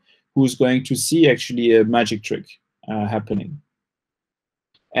monkey who's going to see actually a magic trick happening.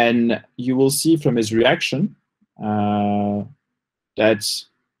 And you will see from his reaction that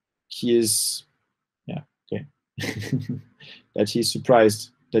he is, that he's surprised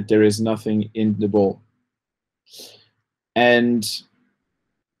that there is nothing in the ball. And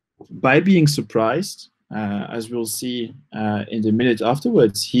by being surprised, as we'll see in the minute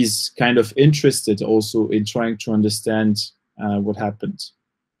afterwards, he's kind of interested also in trying to understand what happened.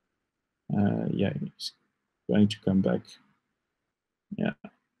 Yeah, he's going to come back. Yeah.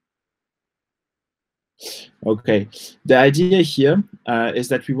 Okay, the idea here is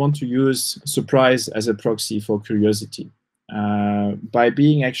that we want to use surprise as a proxy for curiosity. By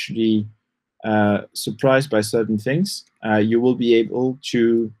being actually surprised by certain things, you will be able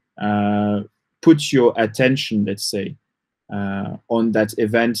to put your attention, let's say, on that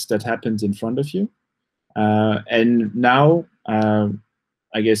event that happened in front of you. And now,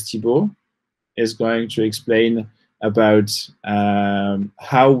 I guess Thibault is going to explain about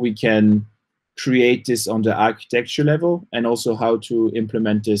how we can create this on the architecture level and also how to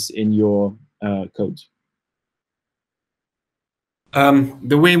implement this in your code.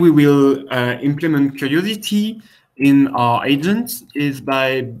 The way we will implement curiosity in our agents is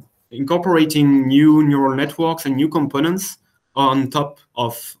by incorporating new neural networks and new components on top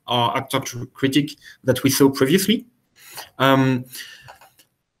of our actor critic that we saw previously.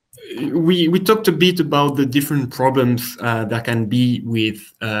 We talked a bit about the different problems that can be with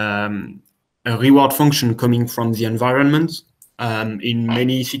a reward function coming from the environment. In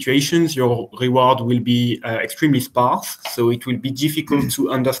many situations, your reward will be extremely sparse, so it will be difficult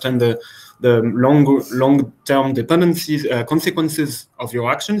to understand the long-term dependencies, consequences of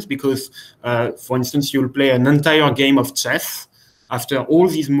your actions, because, for instance, you'll play an entire game of chess. After all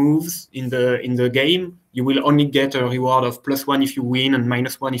these moves in the game, you will only get a reward of +1 if you win and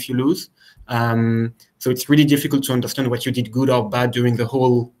 -1 if you lose. So it's really difficult to understand what you did good or bad during the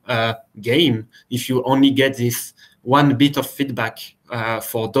whole game if you only get this one bit of feedback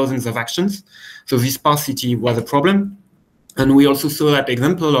for dozens of actions. So this sparsity was a problem. And we also saw that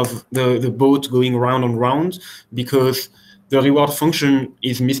example of the boat going round and round because the reward function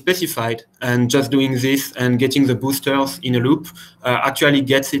is misspecified, and just doing this and getting the boosters in a loop actually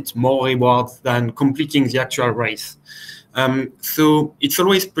gets it more rewards than completing the actual race. So it's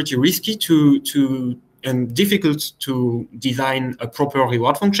always pretty risky and difficult to design a proper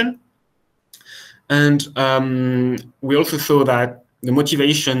reward function. And we also saw that the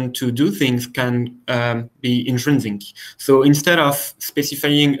motivation to do things can be intrinsic. So instead of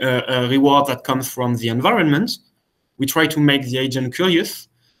specifying a reward that comes from the environment, we try to make the agent curious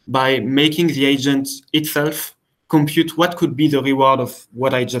by making the agent itself compute what could be the reward of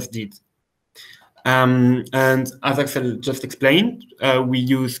what I just did. And as Axel just explained, we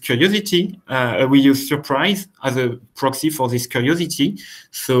use curiosity, we use surprise as a proxy for this curiosity.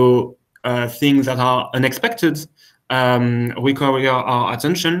 So things that are unexpected require our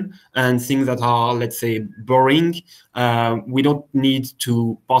attention, and things that are, let's say, boring, we don't need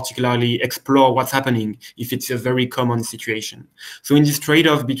to particularly explore what's happening if it's a very common situation. So in this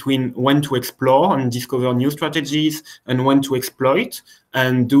trade-off between when to explore and discover new strategies and when to exploit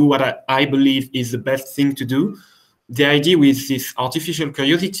and do what I believe is the best thing to do, the idea with this artificial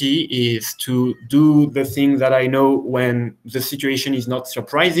curiosity is to do the thing that I know when the situation is not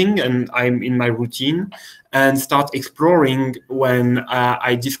surprising and I'm in my routine, and start exploring when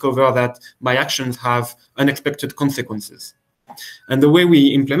I discover that my actions have unexpected consequences. And the way we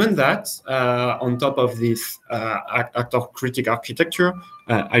implement that on top of this actor critic architecture,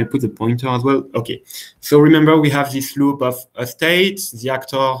 I'll put a pointer as well. Okay, so remember we have this loop of a state, the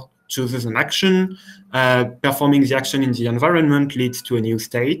actor chooses an action, performing the action in the environment leads to a new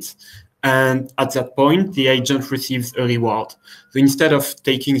state. And at that point, the agent receives a reward. So instead of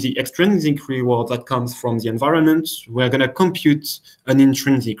taking the extrinsic reward that comes from the environment, we're going to compute an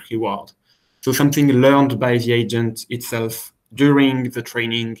intrinsic reward. So something learned by the agent itself during the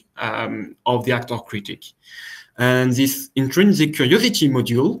training of the actor critic. And this intrinsic curiosity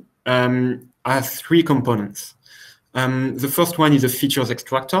module has three components. The first one is a features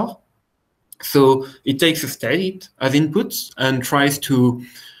extractor. So it takes a state as input and tries to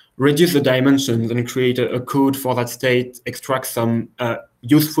reduce the dimensions and create a code for that state, extract some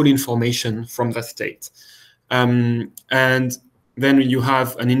useful information from that state. And then you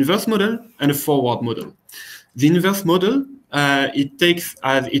have an inverse model and a forward model. The inverse model, it takes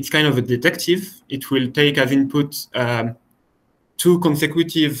as, it's kind of a detective. It will take as input two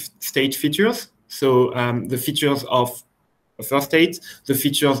consecutive state features. So the features of the first state, the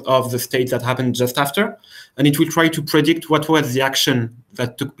features of the state that happened just after, and it will try to predict what was the action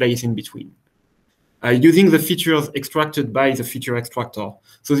that took place in between, using the features extracted by the feature extractor.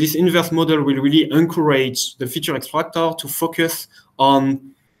 So this inverse model will really encourage the feature extractor to focus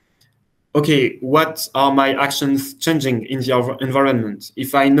on, okay, what are my actions changing in the environment?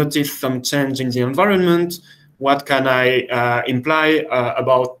 If I notice some change in the environment, what can I imply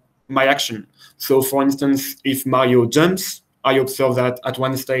about my action? So for instance, if Mario jumps, I observe that at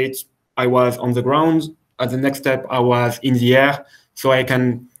one state I was on the ground, at the next step I was in the air, so I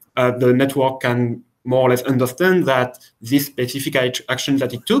can, the network can more or less understand that this specific action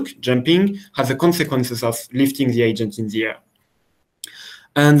that it took, jumping, has the consequences of lifting the agent in the air.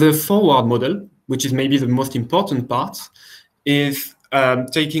 And the forward model, which is maybe the most important part, is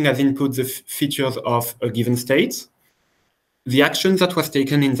taking as input the features of a given state, the action that was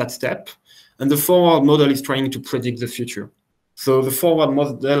taken in that step, and the forward model is trying to predict the future. So the forward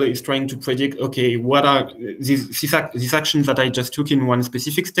model is trying to predict, okay, what are these actions that I just took in one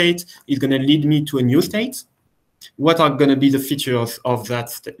specific state is going to lead me to a new state. What are going to be the features of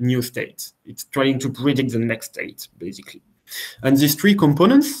that new state? It's trying to predict the next state, basically. And these three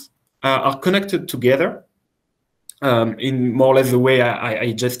components are connected together in more or less the way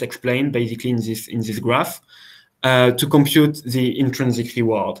I just explained, basically in this graph, to compute the intrinsic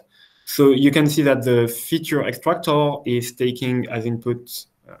reward. So you can see that the feature extractor is taking as input,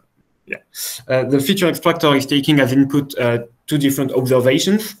 the feature extractor is taking as input two different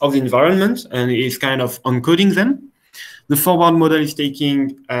observations of the environment and is kind of encoding them. The forward model is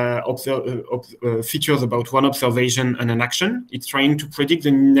taking features about one observation and an action. It's trying to predict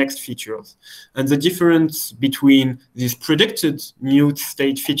the next features. And the difference between these predicted new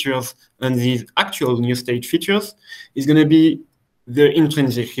state features and these actual new state features is going to be the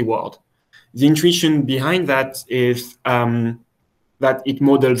intrinsic reward. The intuition behind that is that it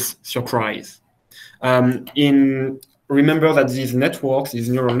models surprise. Remember that these networks, these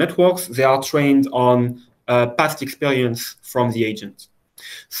neural networks, they are trained on past experience from the agent.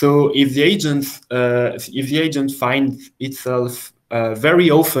 So if the agent finds itself very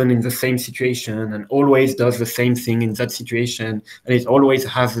often in the same situation and always does the same thing in that situation, and it always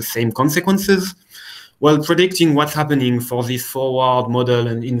has the same consequences, well, predicting what's happening for this forward model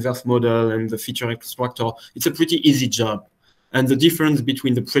and inverse model and the feature extractor, it's a pretty easy job. And the difference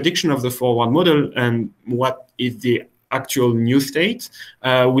between the prediction of the forward model and what is the actual new state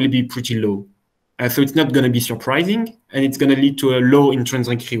will be pretty low. So it's not going to be surprising, and it's going to lead to a low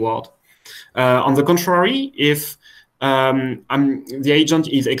intrinsic reward. On the contrary, if the agent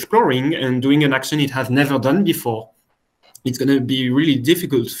is exploring and doing an action it has never done before, it's going to be really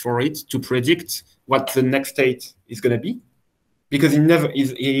difficult for it to predict what the next state is going to be, because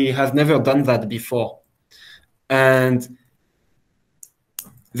he has never done that before. And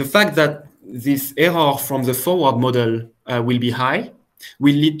the fact that this error from the forward model will be high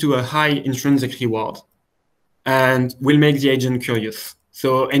will lead to a high intrinsic reward and will make the agent curious.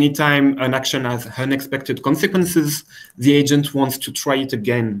 So anytime an action has unexpected consequences, the agent wants to try it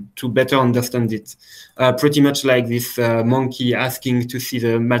again to better understand it. Pretty much like this monkey asking to see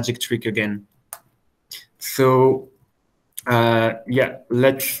the magic trick again. So yeah,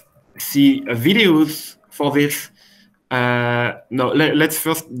 let's see videos for this. No, let's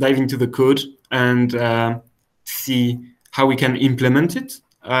first dive into the code and see how we can implement it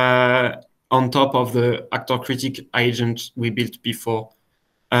on top of the actor critic agent we built before.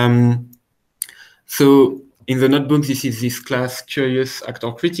 So in the notebook, this is this class curious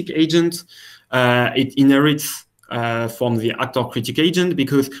actor critic agent. It inherits from the actor critic agent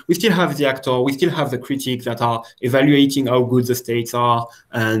because we still have the actor, we still have the critic that are evaluating how good the states are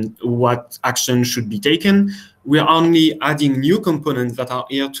and what action should be taken. We are only adding new components that are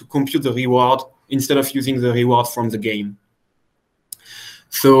here to compute the reward instead of using the reward from the game.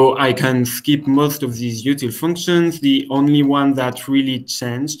 So I can skip most of these util functions. The only one that really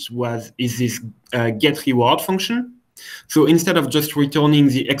changed is this get reward function. So instead of just returning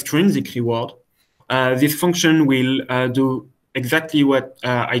the extrinsic reward, this function will do exactly what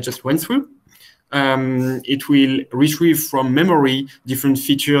I just went through. It will retrieve from memory different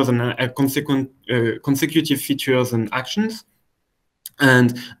features and consecutive features and actions,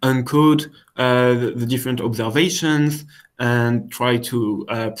 and encode the different observations, and try to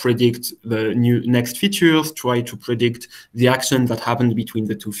predict the next features, try to predict the action that happened between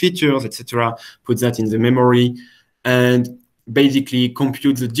the two features, etc. Put that in the memory, and basically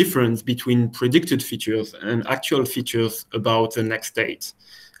compute the difference between predicted features and actual features about the next state.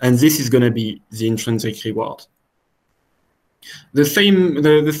 And this is going to be the intrinsic reward. The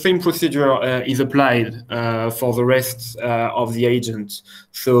same procedure is applied for the rest of the agent.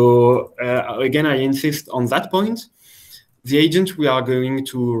 So again, I insist on that point. The agent we are going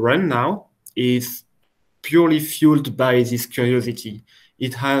to run now is purely fueled by this curiosity.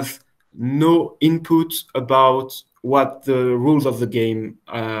 It has no input about what the rules of the game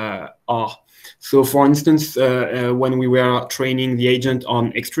are. So for instance, when we were training the agent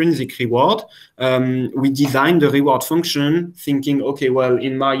on extrinsic reward, we designed the reward function thinking, okay, well,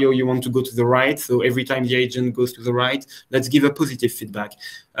 in Mario, you want to go to the right. So every time the agent goes to the right, let's give a positive feedback.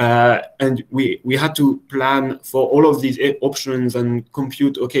 And we had to plan for all of these options and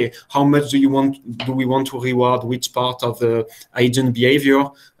compute, okay, how much do we want to reward which part of the agent behavior?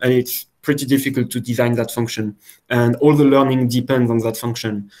 And it's pretty difficult to design that function. And all the learning depends on that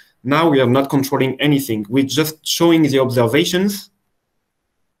function. Now we are not controlling anything. We're just showing the observations,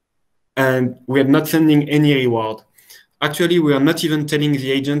 and we are not sending any reward. Actually, we are not even telling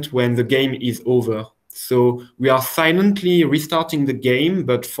the agent when the game is over. So we are silently restarting the game,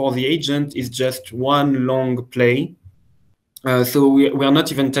 but for the agent, it's just one long play. So we are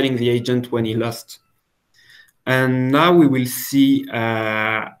not even telling the agent when he lost. And now we will see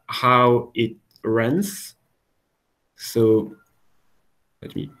how it runs. So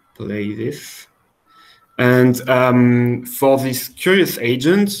let me play this. And for this curious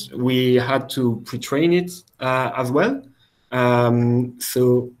agent, we had to pre-train it as well.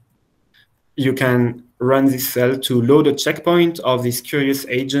 So you can run this cell to load a checkpoint of this curious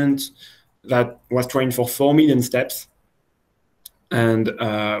agent that was trained for 4 million steps. And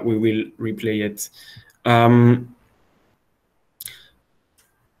we will replay it.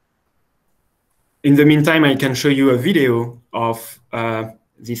 In the meantime, I can show you a video of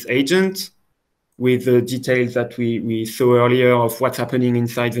this agent with the details that we saw earlier of what's happening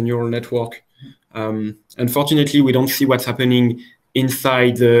inside the neural network. Unfortunately, we don't see what's happening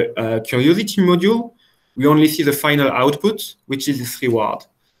inside the curiosity module. We only see the final output, which is this reward.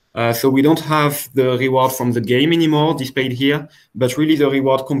 So we don't have the reward from the game anymore displayed here, but really the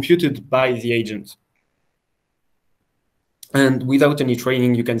reward computed by the agent. And without any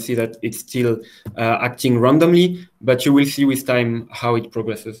training, you can see that it's still acting randomly, but you will see with time how it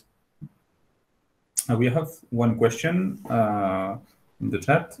progresses. We have one question in the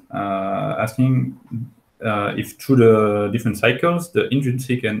chat asking if through the different cycles, the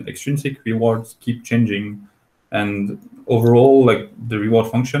intrinsic and extrinsic rewards keep changing, and overall, like the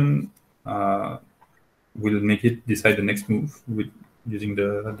reward function will make it decide the next move with using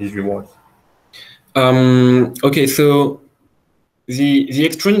these rewards. Okay, so the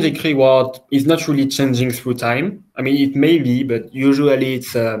extrinsic reward is not really changing through time. I mean, it may be, but usually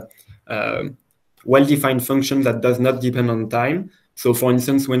it's a well-defined function that does not depend on time. So for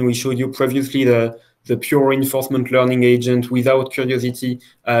instance, when we showed you previously the pure reinforcement learning agent without curiosity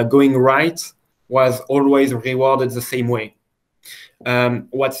going right was always rewarded the same way.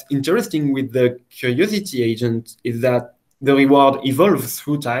 What's interesting with the curiosity agent is that the reward evolves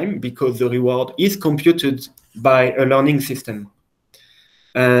through time because the reward is computed by a learning system.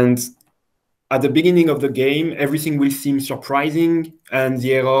 And at the beginning of the game, everything will seem surprising and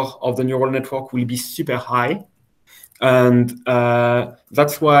the error of the neural network will be super high. And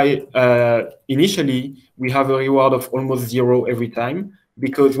that's why initially we have a reward of almost 0 every time,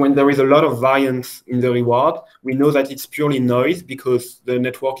 because when there is a lot of variance in the reward, we know that it's purely noise because the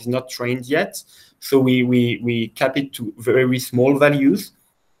network is not trained yet. So we cap it to very small values.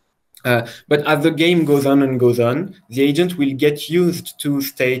 But as the game goes on and goes on, the agent will get used to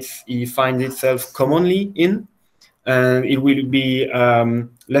states it finds itself commonly in, and it will be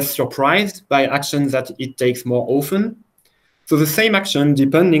less surprised by actions that it takes more often. So the same action,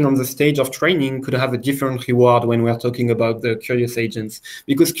 depending on the stage of training, could have a different reward when we're talking about the curious agents,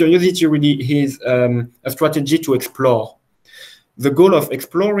 because curiosity really is a strategy to explore. The goal of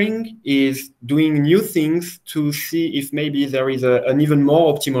exploring is doing new things to see if maybe there is an even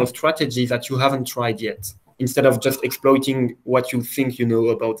more optimal strategy that you haven't tried yet, instead of just exploiting what you think you know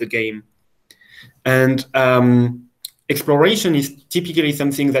about the game. And exploration is typically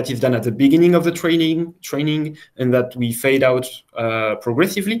something that is done at the beginning of the training and that we fade out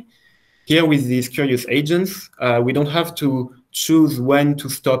progressively. Here with these curious agents, we don't have to choose when to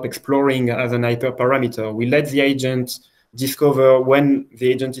stop exploring as an hyperparameter. We let the agent discover when the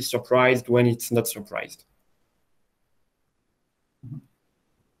agent is surprised, when it's not surprised.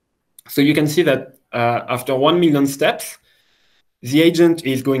 So you can see that after 1 million steps, the agent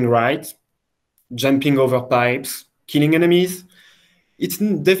is going right, jumping over pipes, killing enemies. It's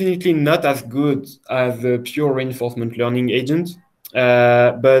definitely not as good as the pure reinforcement learning agent,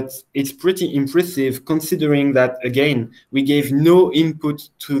 but it's pretty impressive considering that, again, we gave no input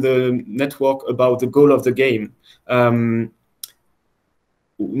to the network about the goal of the game.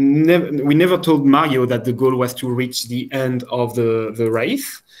 We never told Mario that the goal was to reach the end of the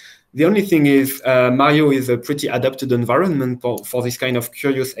race. The only thing is Mario is a pretty adapted environment for this kind of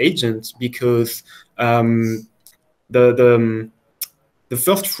curious agent, because the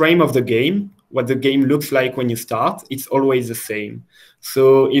first frame of the game, what the game looks like when you start, it's always the same.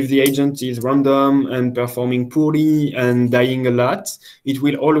 So if the agent is random and performing poorly and dying a lot, it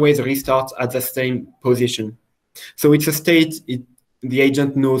will always restart at the same position. So it's a state the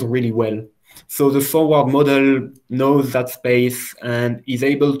agent knows really well. So the forward model knows that space and is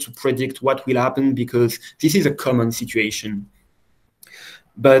able to predict what will happen because this is a common situation.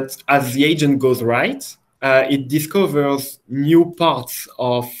 But as the agent goes right, it discovers new parts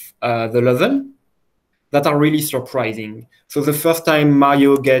of the level that are really surprising. So the first time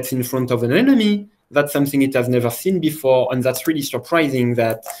Mario gets in front of an enemy, that's something it has never seen before, and that's really surprising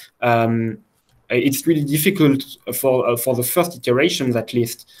that it's really difficult for the first iterations, at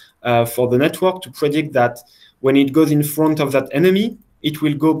least, for the network to predict that when it goes in front of that enemy, it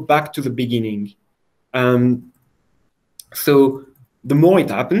will go back to the beginning. So the more it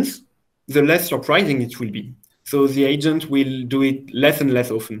happens, the less surprising it will be. So the agent will do it less and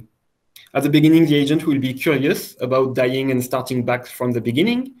less often. At the beginning, the agent will be curious about dying and starting back from the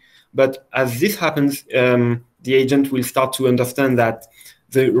beginning. But as this happens, the agent will start to understand that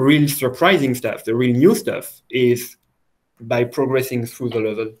the real surprising stuff, the real new stuff, is by progressing through the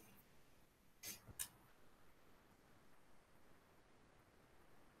level.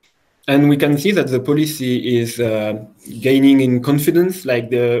 And we can see that the policy is gaining in confidence. Like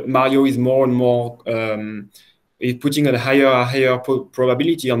the Mario is more and more is putting a higher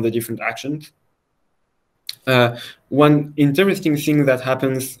probability on the different actions. One interesting thing that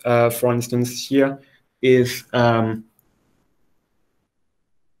happens, for instance, here is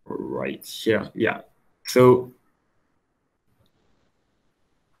right here. Yeah. So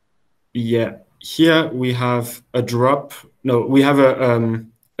yeah, here we have a drop. No, we have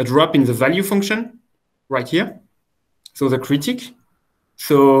a drop in the value function right here. so the critic.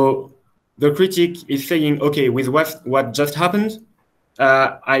 So the critic is saying, okay, with what just happened,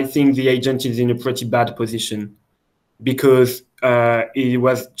 I think the agent is in a pretty bad position because he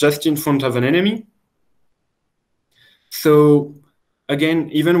was just in front of an enemy. So again,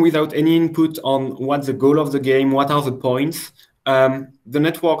 even without any input on what's the goal of the game, what are the points, the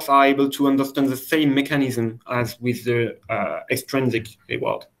networks are able to understand the same mechanism as with the extrinsic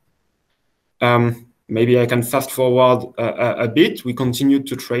reward. Maybe I can fast forward a bit. We continued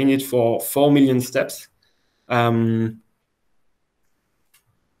to train it for 4 million steps.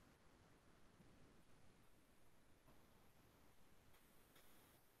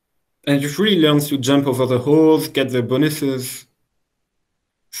 And it really learns to jump over the holes, get the bonuses.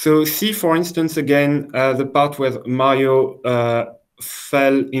 So see, for instance, again, the part where Mario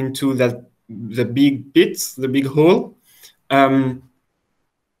fell into the big pit, the big hole.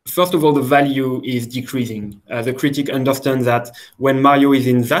 First of all, the value is decreasing. The critic understands that when Mario is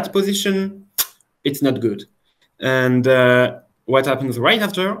in that position, it's not good. And what happens right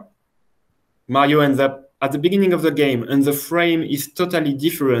after? Mario ends up at the beginning of the game, and the frame is totally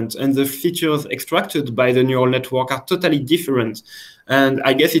different, and the features extracted by the neural network are totally different. And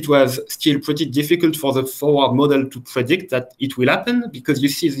I guess it was still pretty difficult for the forward model to predict that it will happen, because you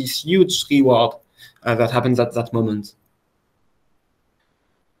see this huge reward that happens at that moment.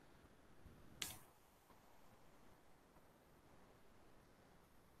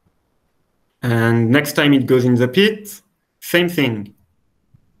 And next time it goes in the pit, same thing.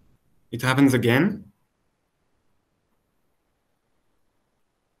 It happens again.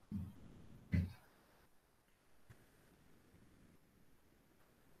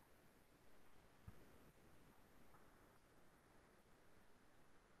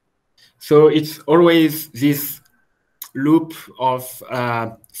 So it's always this loop of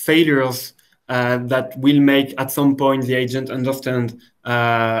failures that will make at some point the agent understand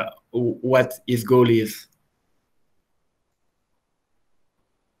what his goal is.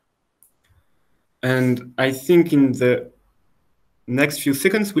 And I think in the next few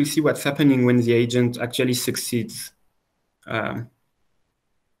seconds, we'll see what's happening when the agent actually succeeds.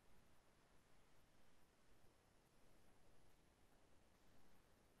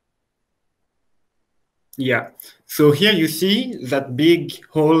 Yeah, so here you see that big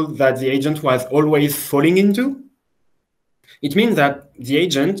hole that the agent was always falling into. It means that the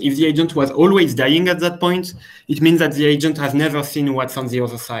agent, if the agent was always dying at that point, it means that the agent has never seen what's on the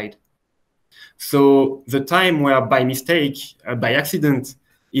other side. So the time where by mistake, by accident,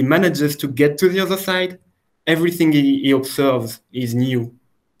 he manages to get to the other side, everything he observes is new.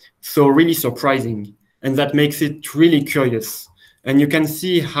 So really surprising. And that makes it really curious. And you can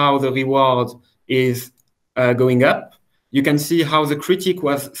see how the reward is going up. You can see how the critic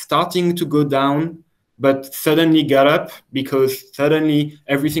was starting to go down, but suddenly got up because suddenly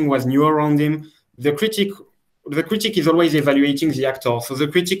everything was new around him. The critic is always evaluating the actor. So the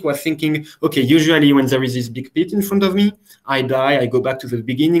critic was thinking, okay, usually when there is this big pit in front of me, I die, I go back to the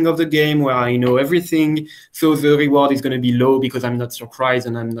beginning of the game where I know everything. So the reward is going to be low because I'm not surprised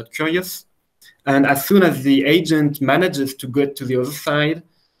and I'm not curious. And as soon as the agent manages to get to the other side,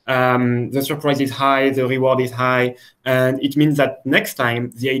 the surprise is high, the reward is high, and it means that next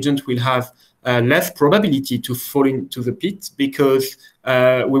time the agent will have less probability to fall into the pit because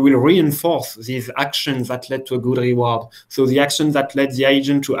we will reinforce these actions that led to a good reward. So the actions that led the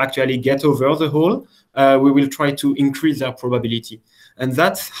agent to actually get over the hole, we will try to increase their probability. And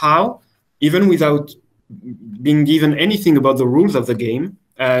that's how, even without being given anything about the rules of the game,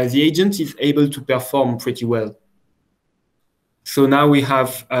 the agent is able to perform pretty well. So now we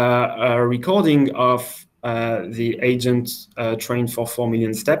have a recording of the agent trained for 4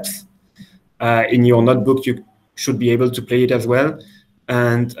 million steps. In your notebook, you should be able to play it as well.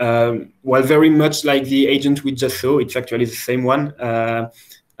 And well, very much like the agent we just saw, it's actually the same one.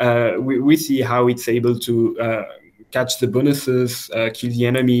 We see how it's able to catch the bonuses, kill the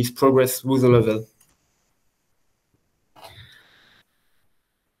enemies, progress through the level.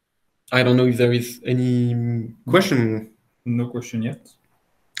 I don't know if there is any question. No question yet.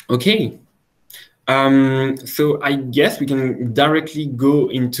 Okay. So I guess we can directly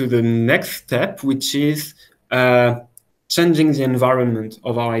go into the next step, which is changing the environment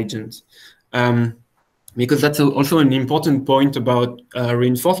of our agent. Because that's also an important point about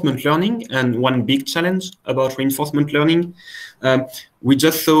reinforcement learning, and one big challenge about reinforcement learning. We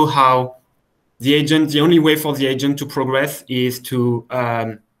just saw how the only way for the agent to progress is to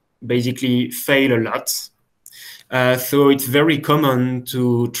basically fail a lot. So it's very common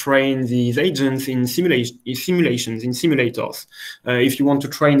to train these agents in simulations, in simulators. If you want to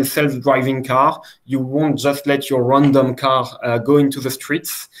train a self-driving car, you won't just let your random car go into the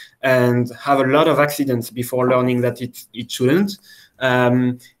streets and have a lot of accidents before learning that it shouldn't.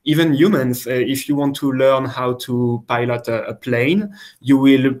 Even humans, if you want to learn how to pilot a plane, you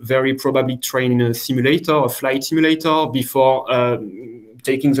will very probably train in a simulator, a flight simulator, before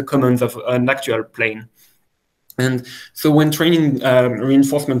taking the commands of an actual plane. And so when training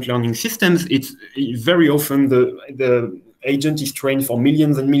reinforcement learning systems, it's very often the agent is trained for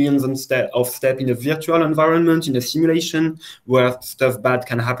millions and millions of steps in a virtual environment, in a simulation, where stuff bad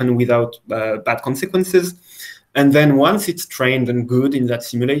can happen without bad consequences. And then once it's trained and good in that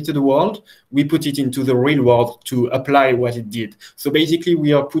simulated world, we put it into the real world to apply what it did. So basically,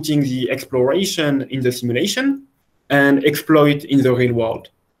 we are putting the exploration in the simulation and exploit in the real world.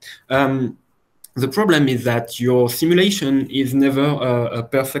 The problem is that your simulation is never a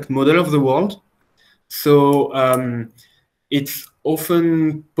perfect model of the world. So it's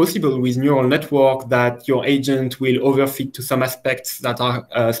often possible with neural network that your agent will overfit to some aspects that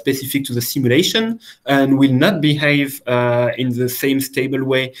are specific to the simulation and will not behave in the same stable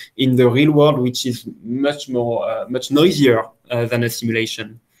way in the real world, which is much noisier than a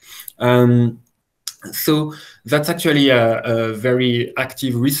simulation. So that's actually a very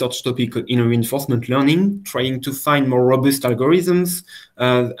active research topic in reinforcement learning, trying to find more robust algorithms,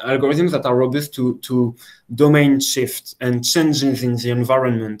 algorithms that are robust to domain shift and changes in the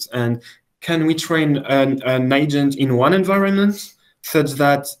environment. And can we train an agent in one environment such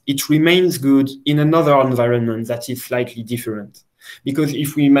that it remains good in another environment that is slightly different? Because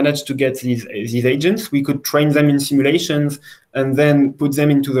if we manage to get these agents, we could train them in simulations and then put them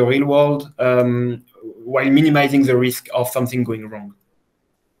into the real world while minimizing the risk of something going wrong.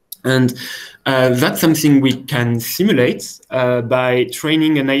 And that's something we can simulate by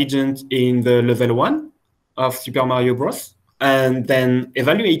training an agent in the level 1 of Super Mario Bros. And then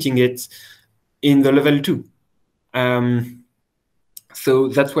evaluating it in the level 2. So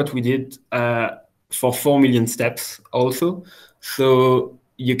that's what we did for 4 million steps also. So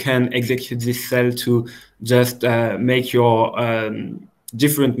you can execute this cell to just make your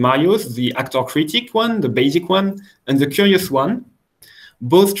different Marios, the actor critic one, the basic one, and the curious one,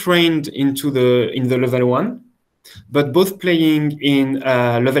 both trained in the level 1, but both playing in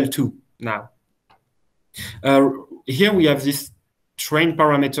level 2 now. Here we have this train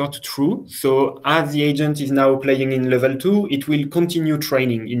parameter to true. So as the agent is now playing in level 2, it will continue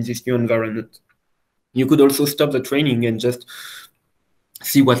training in this new environment. You could also stop the training and just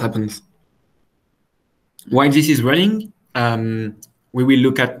see what happens. While this is running, we will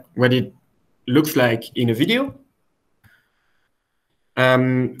look at what it looks like in a video.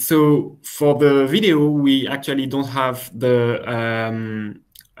 So for the video, we actually don't have the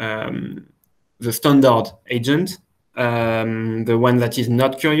standard agent, the one that is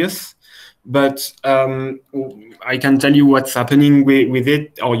not curious. But I can tell you what's happening with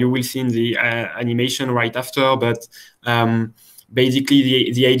it, or you will see in the animation right after. But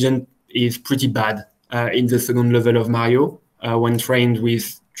basically, the agent is pretty bad in the second level of Mario when trained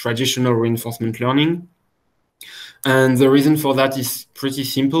with traditional reinforcement learning. And the reason for that is pretty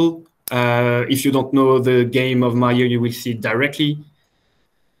simple. If you don't know the game of Mario, you will see it directly.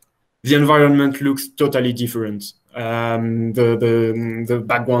 The environment looks totally different. The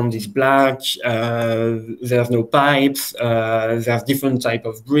background is black, there's no pipes, there's different type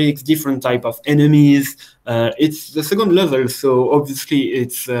of bricks, different type of enemies. It's the second level, so obviously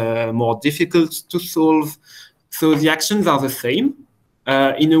it's more difficult to solve. So the actions are the same.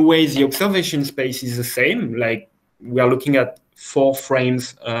 In a way, the observation space is the same, like we are looking at 4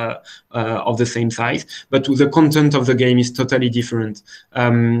 frames of the same size, but the content of the game is totally different.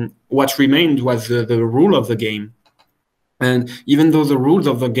 What remained was the rule of the game. And even though the rules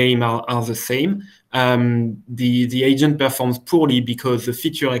of the game are the same, the agent performs poorly because the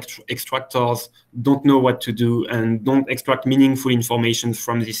feature extractors don't know what to do and don't extract meaningful information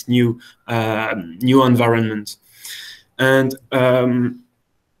from this new environment. And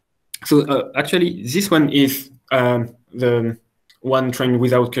so actually, this one is the one trained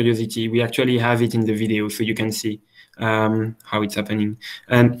without curiosity. We actually have it in the video, so you can see how it's happening.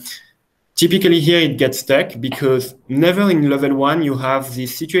 And typically here it gets stuck because never in level 1 you have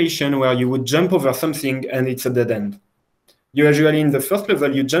this situation where you would jump over something and it's a dead end. Usually in the first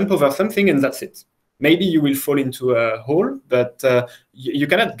level you jump over something and that's it. Maybe you will fall into a hole, but you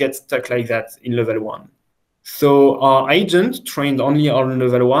cannot get stuck like that in level 1. So our agent trained only on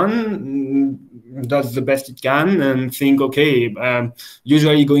level 1 does the best it can and think, okay,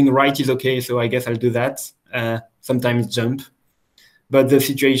 usually going right is okay, so I guess I'll do that. sometimes jump, but the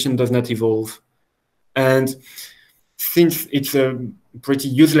situation does not evolve. And since it's a pretty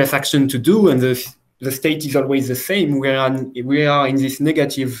useless action to do, and the state is always the same, we are in this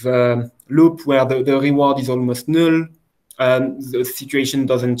negative loop where the reward is almost null, the situation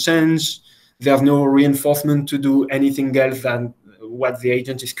doesn't change, there's no reinforcement to do anything else than what the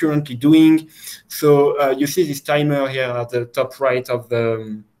agent is currently doing. So you see this timer here at the top right of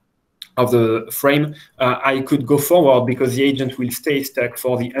the frame. I could go forward because the agent will stay stuck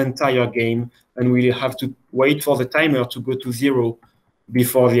for the entire game, and we'll have to wait for the timer to go to 0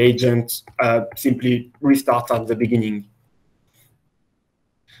 before the agent simply restarts at the beginning.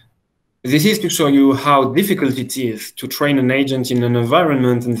 This is to show you how difficult it is to train an agent in an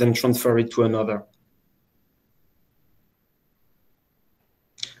environment and then transfer it to another.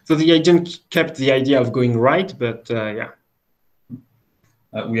 So the agent kept the idea of going right, but yeah.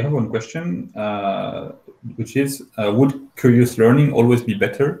 We have one question, which is, would curious learning always be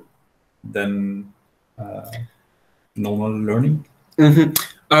better than normal learning?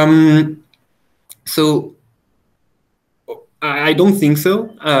 Mm-hmm. So I don't think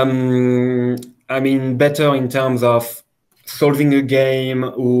so. I mean, better in terms of solving a game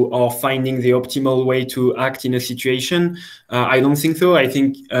or finding the optimal way to act in a situation. I don't think so. I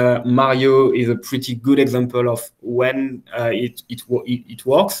think Mario is a pretty good example of when it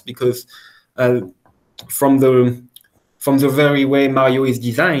works, because from the very way Mario is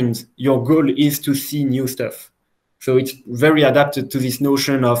designed, your goal is to see new stuff. So it's very adapted to this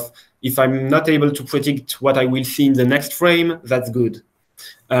notion of, if I'm not able to predict what I will see in the next frame, that's good.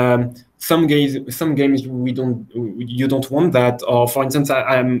 Some games you don't want that. Or for instance,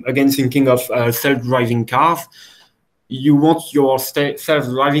 I'm again thinking of self-driving cars. You want your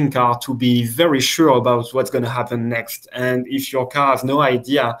self-driving car to be very sure about what's going to happen next. And if your car has no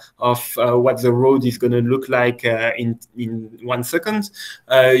idea of what the road is going to look like in 1 second,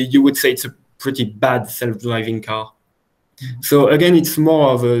 you would say it's a pretty bad self-driving car. So again, it's more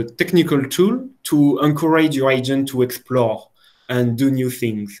of a technical tool to encourage your agent to explore and do new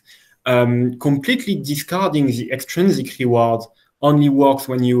things. Completely discarding the extrinsic reward only works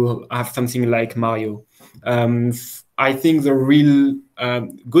when you have something like Mario. I think the real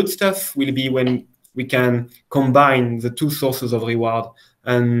good stuff will be when we can combine the two sources of reward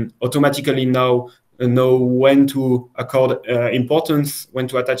and automatically know when to accord importance, when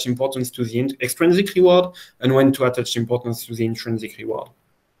to attach importance to the extrinsic reward, and when to attach importance to the intrinsic reward.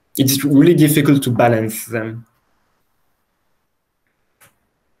 It's really difficult to balance them.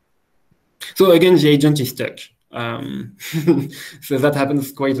 So again, the agent is stuck. So that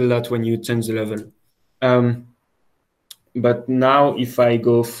happens quite a lot when you change the level. But now if I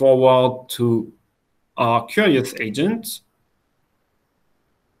go forward to our curious agent,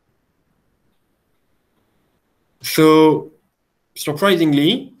 so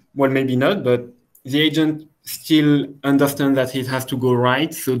surprisingly, well, maybe not, but the agent still understands that it has to go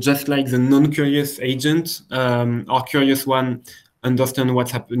right. So just like the non-curious agent, our curious one understand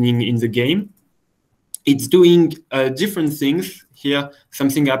what's happening in the game. It's doing different things here.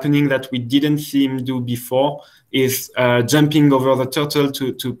 Something happening that we didn't see him do before is jumping over the turtle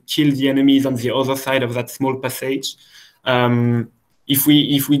to kill the enemies on the other side of that small passage. If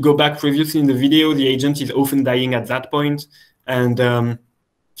we go back previously in the video, the agent is often dying at that point, and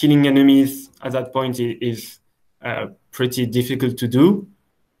killing enemies at that point is pretty difficult to do.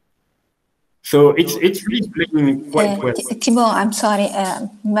 So it's really playing quite well. Thibault, I'm sorry,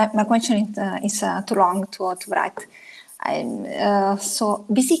 my question is too long to write. So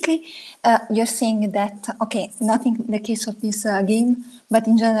basically, you're saying that, okay, not in the case of this game, but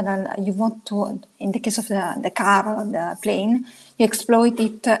in general, you want to, in the case of the car or the plane, you exploit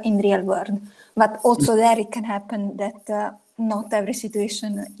it in real world. But also there it can happen that not every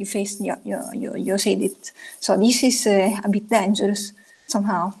situation you face, you said it. So this is a bit dangerous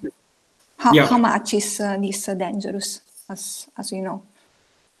somehow. How much is this dangerous, as you know,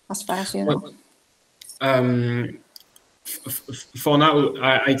 as far as you know? Well, for now,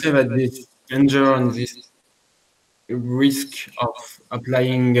 I say that this danger and this risk of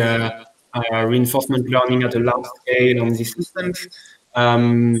applying reinforcement learning at a large scale on these systems,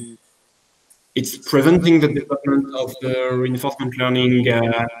 it's preventing the development of the reinforcement learning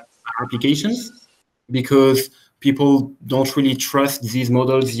applications, because people don't really trust these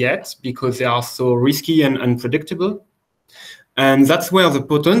models yet because they are so risky and unpredictable. And that's where the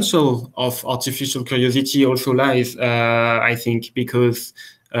potential of artificial curiosity also lies, I think, because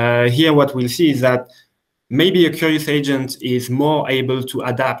here what we'll see is that maybe a curious agent is more able to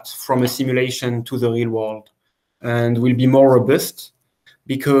adapt from a simulation to the real world and will be more robust.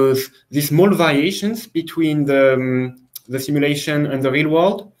 because these small variations between the simulation and the real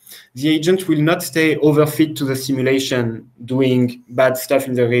world, the agent will not stay overfit to the simulation doing bad stuff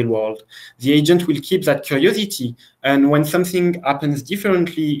in the real world. The agent will keep that curiosity. And when something happens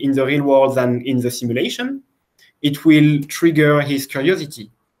differently in the real world than in the simulation, it will trigger his curiosity.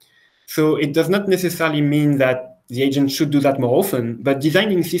 So it does not necessarily mean that the agent should do that more often, but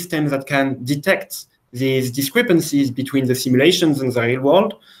designing systems that can detect these discrepancies between the simulations and the real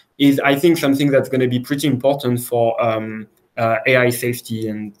world is, I think, something that's going to be pretty important for AI safety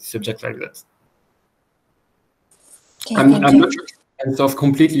and subjects like that. Okay, I'm not sure if it answers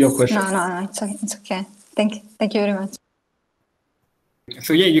completely your question. No, it's okay. Thank you very much.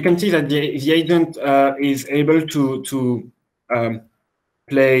 So yeah, you can see that the agent is able to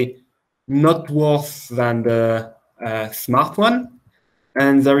play not worse than the smart one.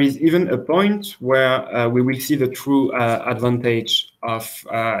 And there is even a point where we will see the true advantage of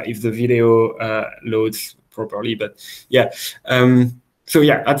if the video loads properly. But yeah, so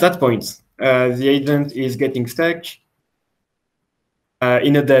yeah, at that point, the agent is getting stuck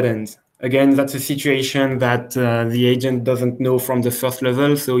in a dead end. Again, that's a situation that the agent doesn't know from the first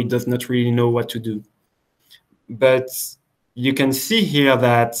level, so it does not really know what to do. But you can see here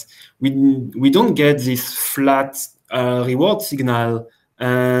that we don't get this flat reward signal,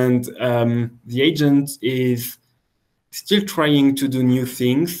 and the agent is still trying to do new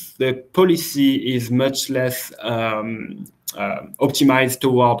things. The policy is much less optimized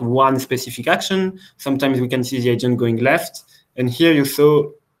toward one specific action. Sometimes we can see the agent going left, and here you saw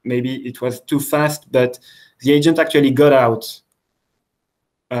maybe it was too fast, but the agent actually got out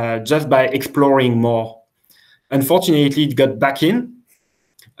just by exploring more. Unfortunately, it got back in,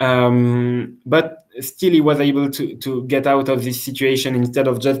 but still he was able to get out of this situation instead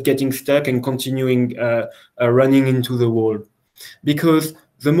of just getting stuck and continuing running into the wall. Because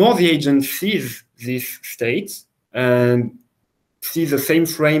the more the agent sees this state and sees the same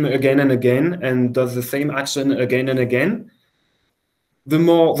frame again and again and does the same action again and again, the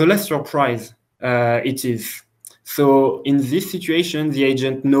less surprise it is. So in this situation, the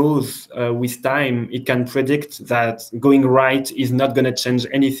agent knows with time, it can predict that going right is not going to change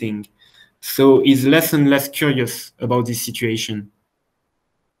anything. So he's less and less curious about this situation.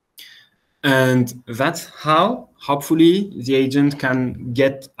 And that's how, hopefully, the agent can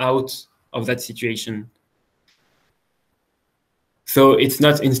get out of that situation. So it's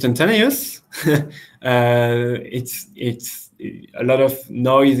not instantaneous. It's a lot of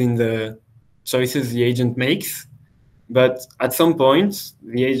noise in the choices the agent makes. But at some point,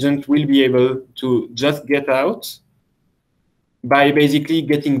 the agent will be able to just get out by basically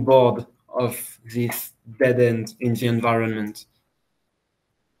getting bored of this dead end in the environment.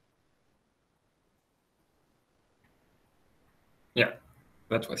 Yeah,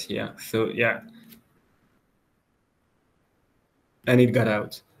 that was here. So yeah. And it got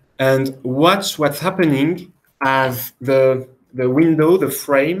out. And watch what's happening as the window, the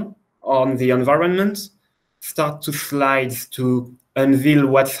frame on the environment start to slide to unveil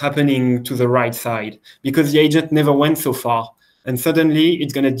what's happening to the right side, because the agent never went so far. And suddenly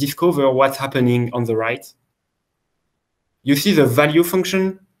it's going to discover what's happening on the right. You see the value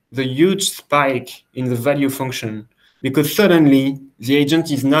function, the huge spike in the value function, because suddenly the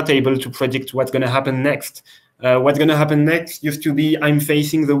agent is not able to predict what's going to happen next. What's going to happen next used to be I'm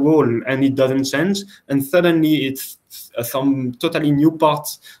facing the wall and it doesn't change. And suddenly it's some totally new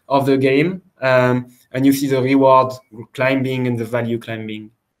part of the game. And you see the reward climbing and the value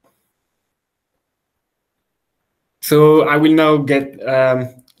climbing. So I will now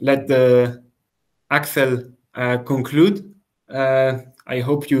let the Axel conclude. I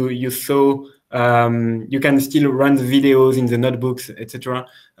hope you saw. You can still run the videos in the notebooks, etc.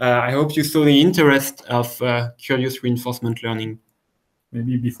 I hope you saw the interest of curious reinforcement learning.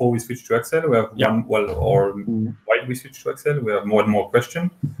 Maybe before we switch to Axel, we have while we switch to Axel, we have more and more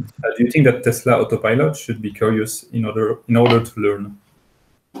questions. Do you think that Tesla autopilot should be curious in order to learn?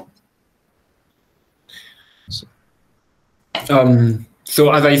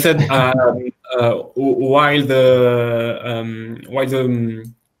 So as I said, while the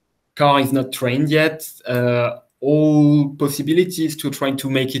car is not trained yet, all possibilities to try to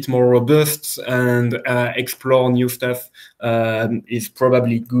make it more robust and explore new stuff is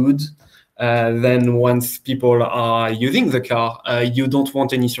probably good. Then once people are using the car, you don't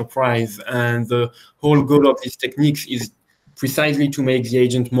want any surprise. And the whole goal of these techniques is precisely to make the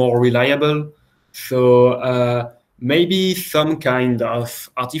agent more reliable. So maybe some kind of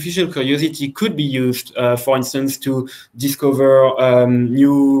artificial curiosity could be used, for instance, to discover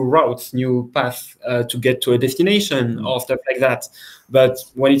new routes, new paths to get to a destination or stuff like that. But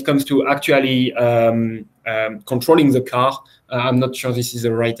when it comes to actually controlling the car, I'm not sure this is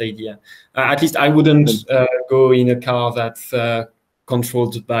the right idea. At least I wouldn't go in a car that's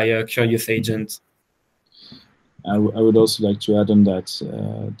controlled by a curious agent. I would also like to add on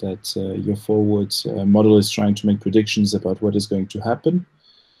that your forward model is trying to make predictions about what is going to happen.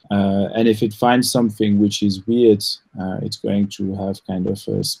 And if it finds something which is weird, it's going to have kind of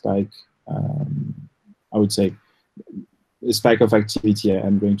a spike, I would say, a spike of activity.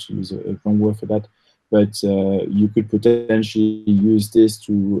 I'm going to use a wrong word for that. But you could potentially use this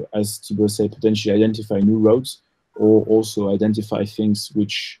to, as Thibault said, potentially identify new roads, or also identify things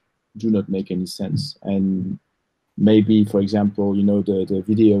which do not make any sense. And maybe, for example, you know, the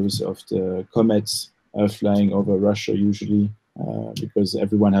videos of the comets flying over Russia usually, because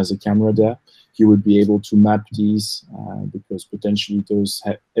everyone has a camera there, you would be able to map these because potentially those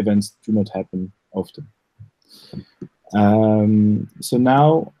events do not happen often. So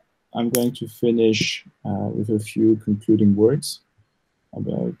now I'm going to finish with a few concluding words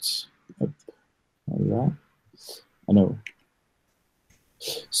about, I know.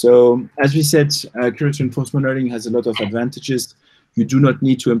 So as we said, curious reinforcement learning has a lot of advantages. You do not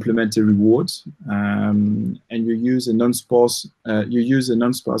need to implement a reward, and you use a non-sparse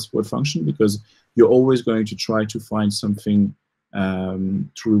reward function because you're always going to try to find something to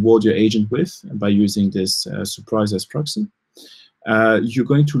reward your agent with by using this surprise as proxy. You're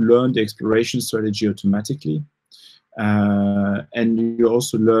going to learn the exploration strategy automatically. And you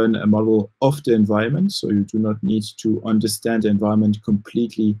also learn a model of the environment, so you do not need to understand the environment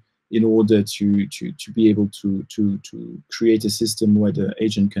completely in order to be able to create a system where the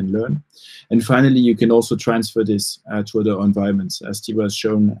agent can learn. And finally, you can also transfer this to other environments, as Thibault has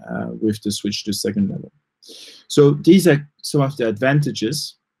shown with the switch to second level. So these are some of the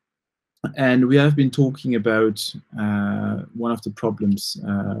advantages. And we have been talking about one of the problems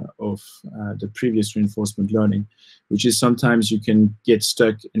of the previous reinforcement learning, which is sometimes you can get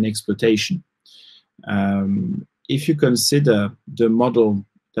stuck in exploitation. If you consider the model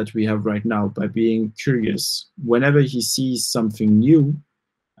that we have right now by being curious, whenever he sees something new,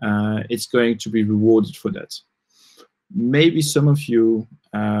 it's going to be rewarded for that. Maybe some of you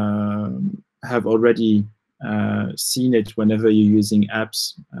have already seen it whenever you're using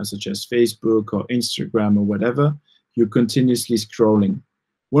apps such as Facebook or Instagram or whatever, you're continuously scrolling.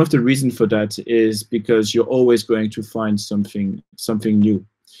 One of the reasons for that is because you're always going to find something new.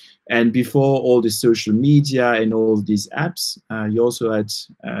 And before all the social media and all these apps, you also had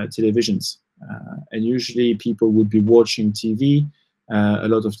televisions. And usually people would be watching TV a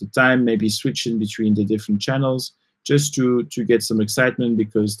lot of the time, maybe switching between the different channels just to get some excitement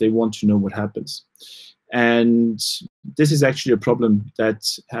because they want to know what happens. And this is actually a problem that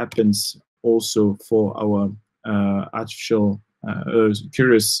happens also for our artificial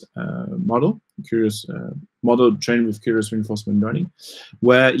curious model trained with curious reinforcement learning,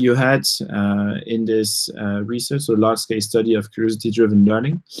 where you had in this research, or large-scale study of curiosity-driven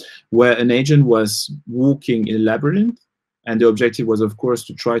learning, where an agent was walking in a labyrinth, and the objective was, of course,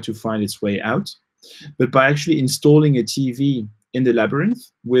 to try to find its way out. But by actually installing a TV in the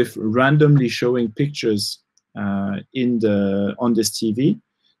labyrinth with randomly showing pictures on this TV,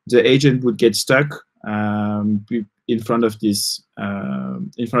 the agent would get stuck in front of this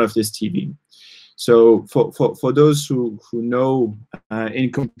TV. So for those who know,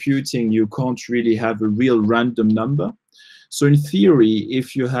 in computing, you can't really have a real random number. So in theory,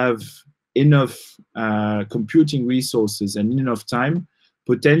 if you have enough computing resources and enough time,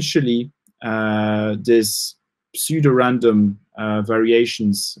 potentially this pseudo-random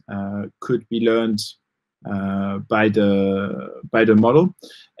variations could be learned by the model.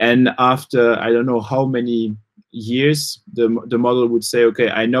 And after I don't know how many years, the model would say, okay,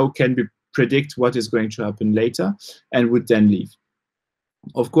 I now can predict what is going to happen later, and would then leave.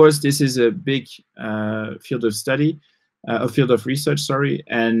 Of course, this is a big field of study, a field of research, sorry,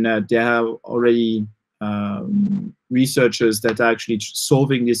 and there are already researchers that are actually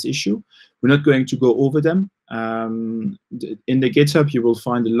solving this issue. We're not going to go over them. In the GitHub, you will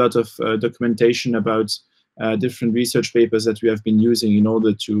find a lot of documentation about different research papers that we have been using in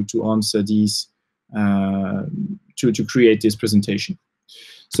order to answer these, to create this presentation.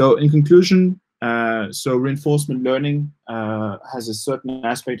 So in conclusion, so reinforcement learning has a certain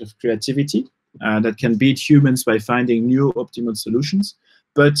aspect of creativity that can beat humans by finding new optimal solutions.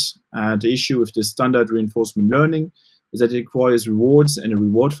 But the issue with the standard reinforcement learning is that it requires rewards and a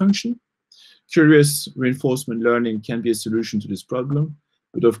reward function. curious reinforcement learning can be a solution to this problem,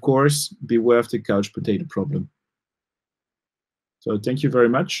 but of course, beware of the couch potato problem. So thank you very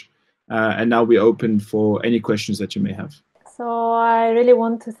much. And now we open for any questions that you may have. So I really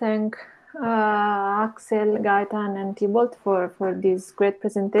want to thank Axel, Gaétan, and Thibault for this great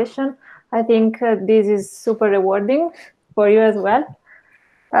presentation. I think this is super rewarding for you as well.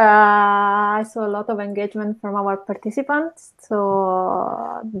 I saw a lot of engagement from our participants,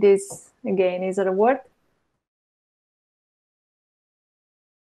 so this again is a reward.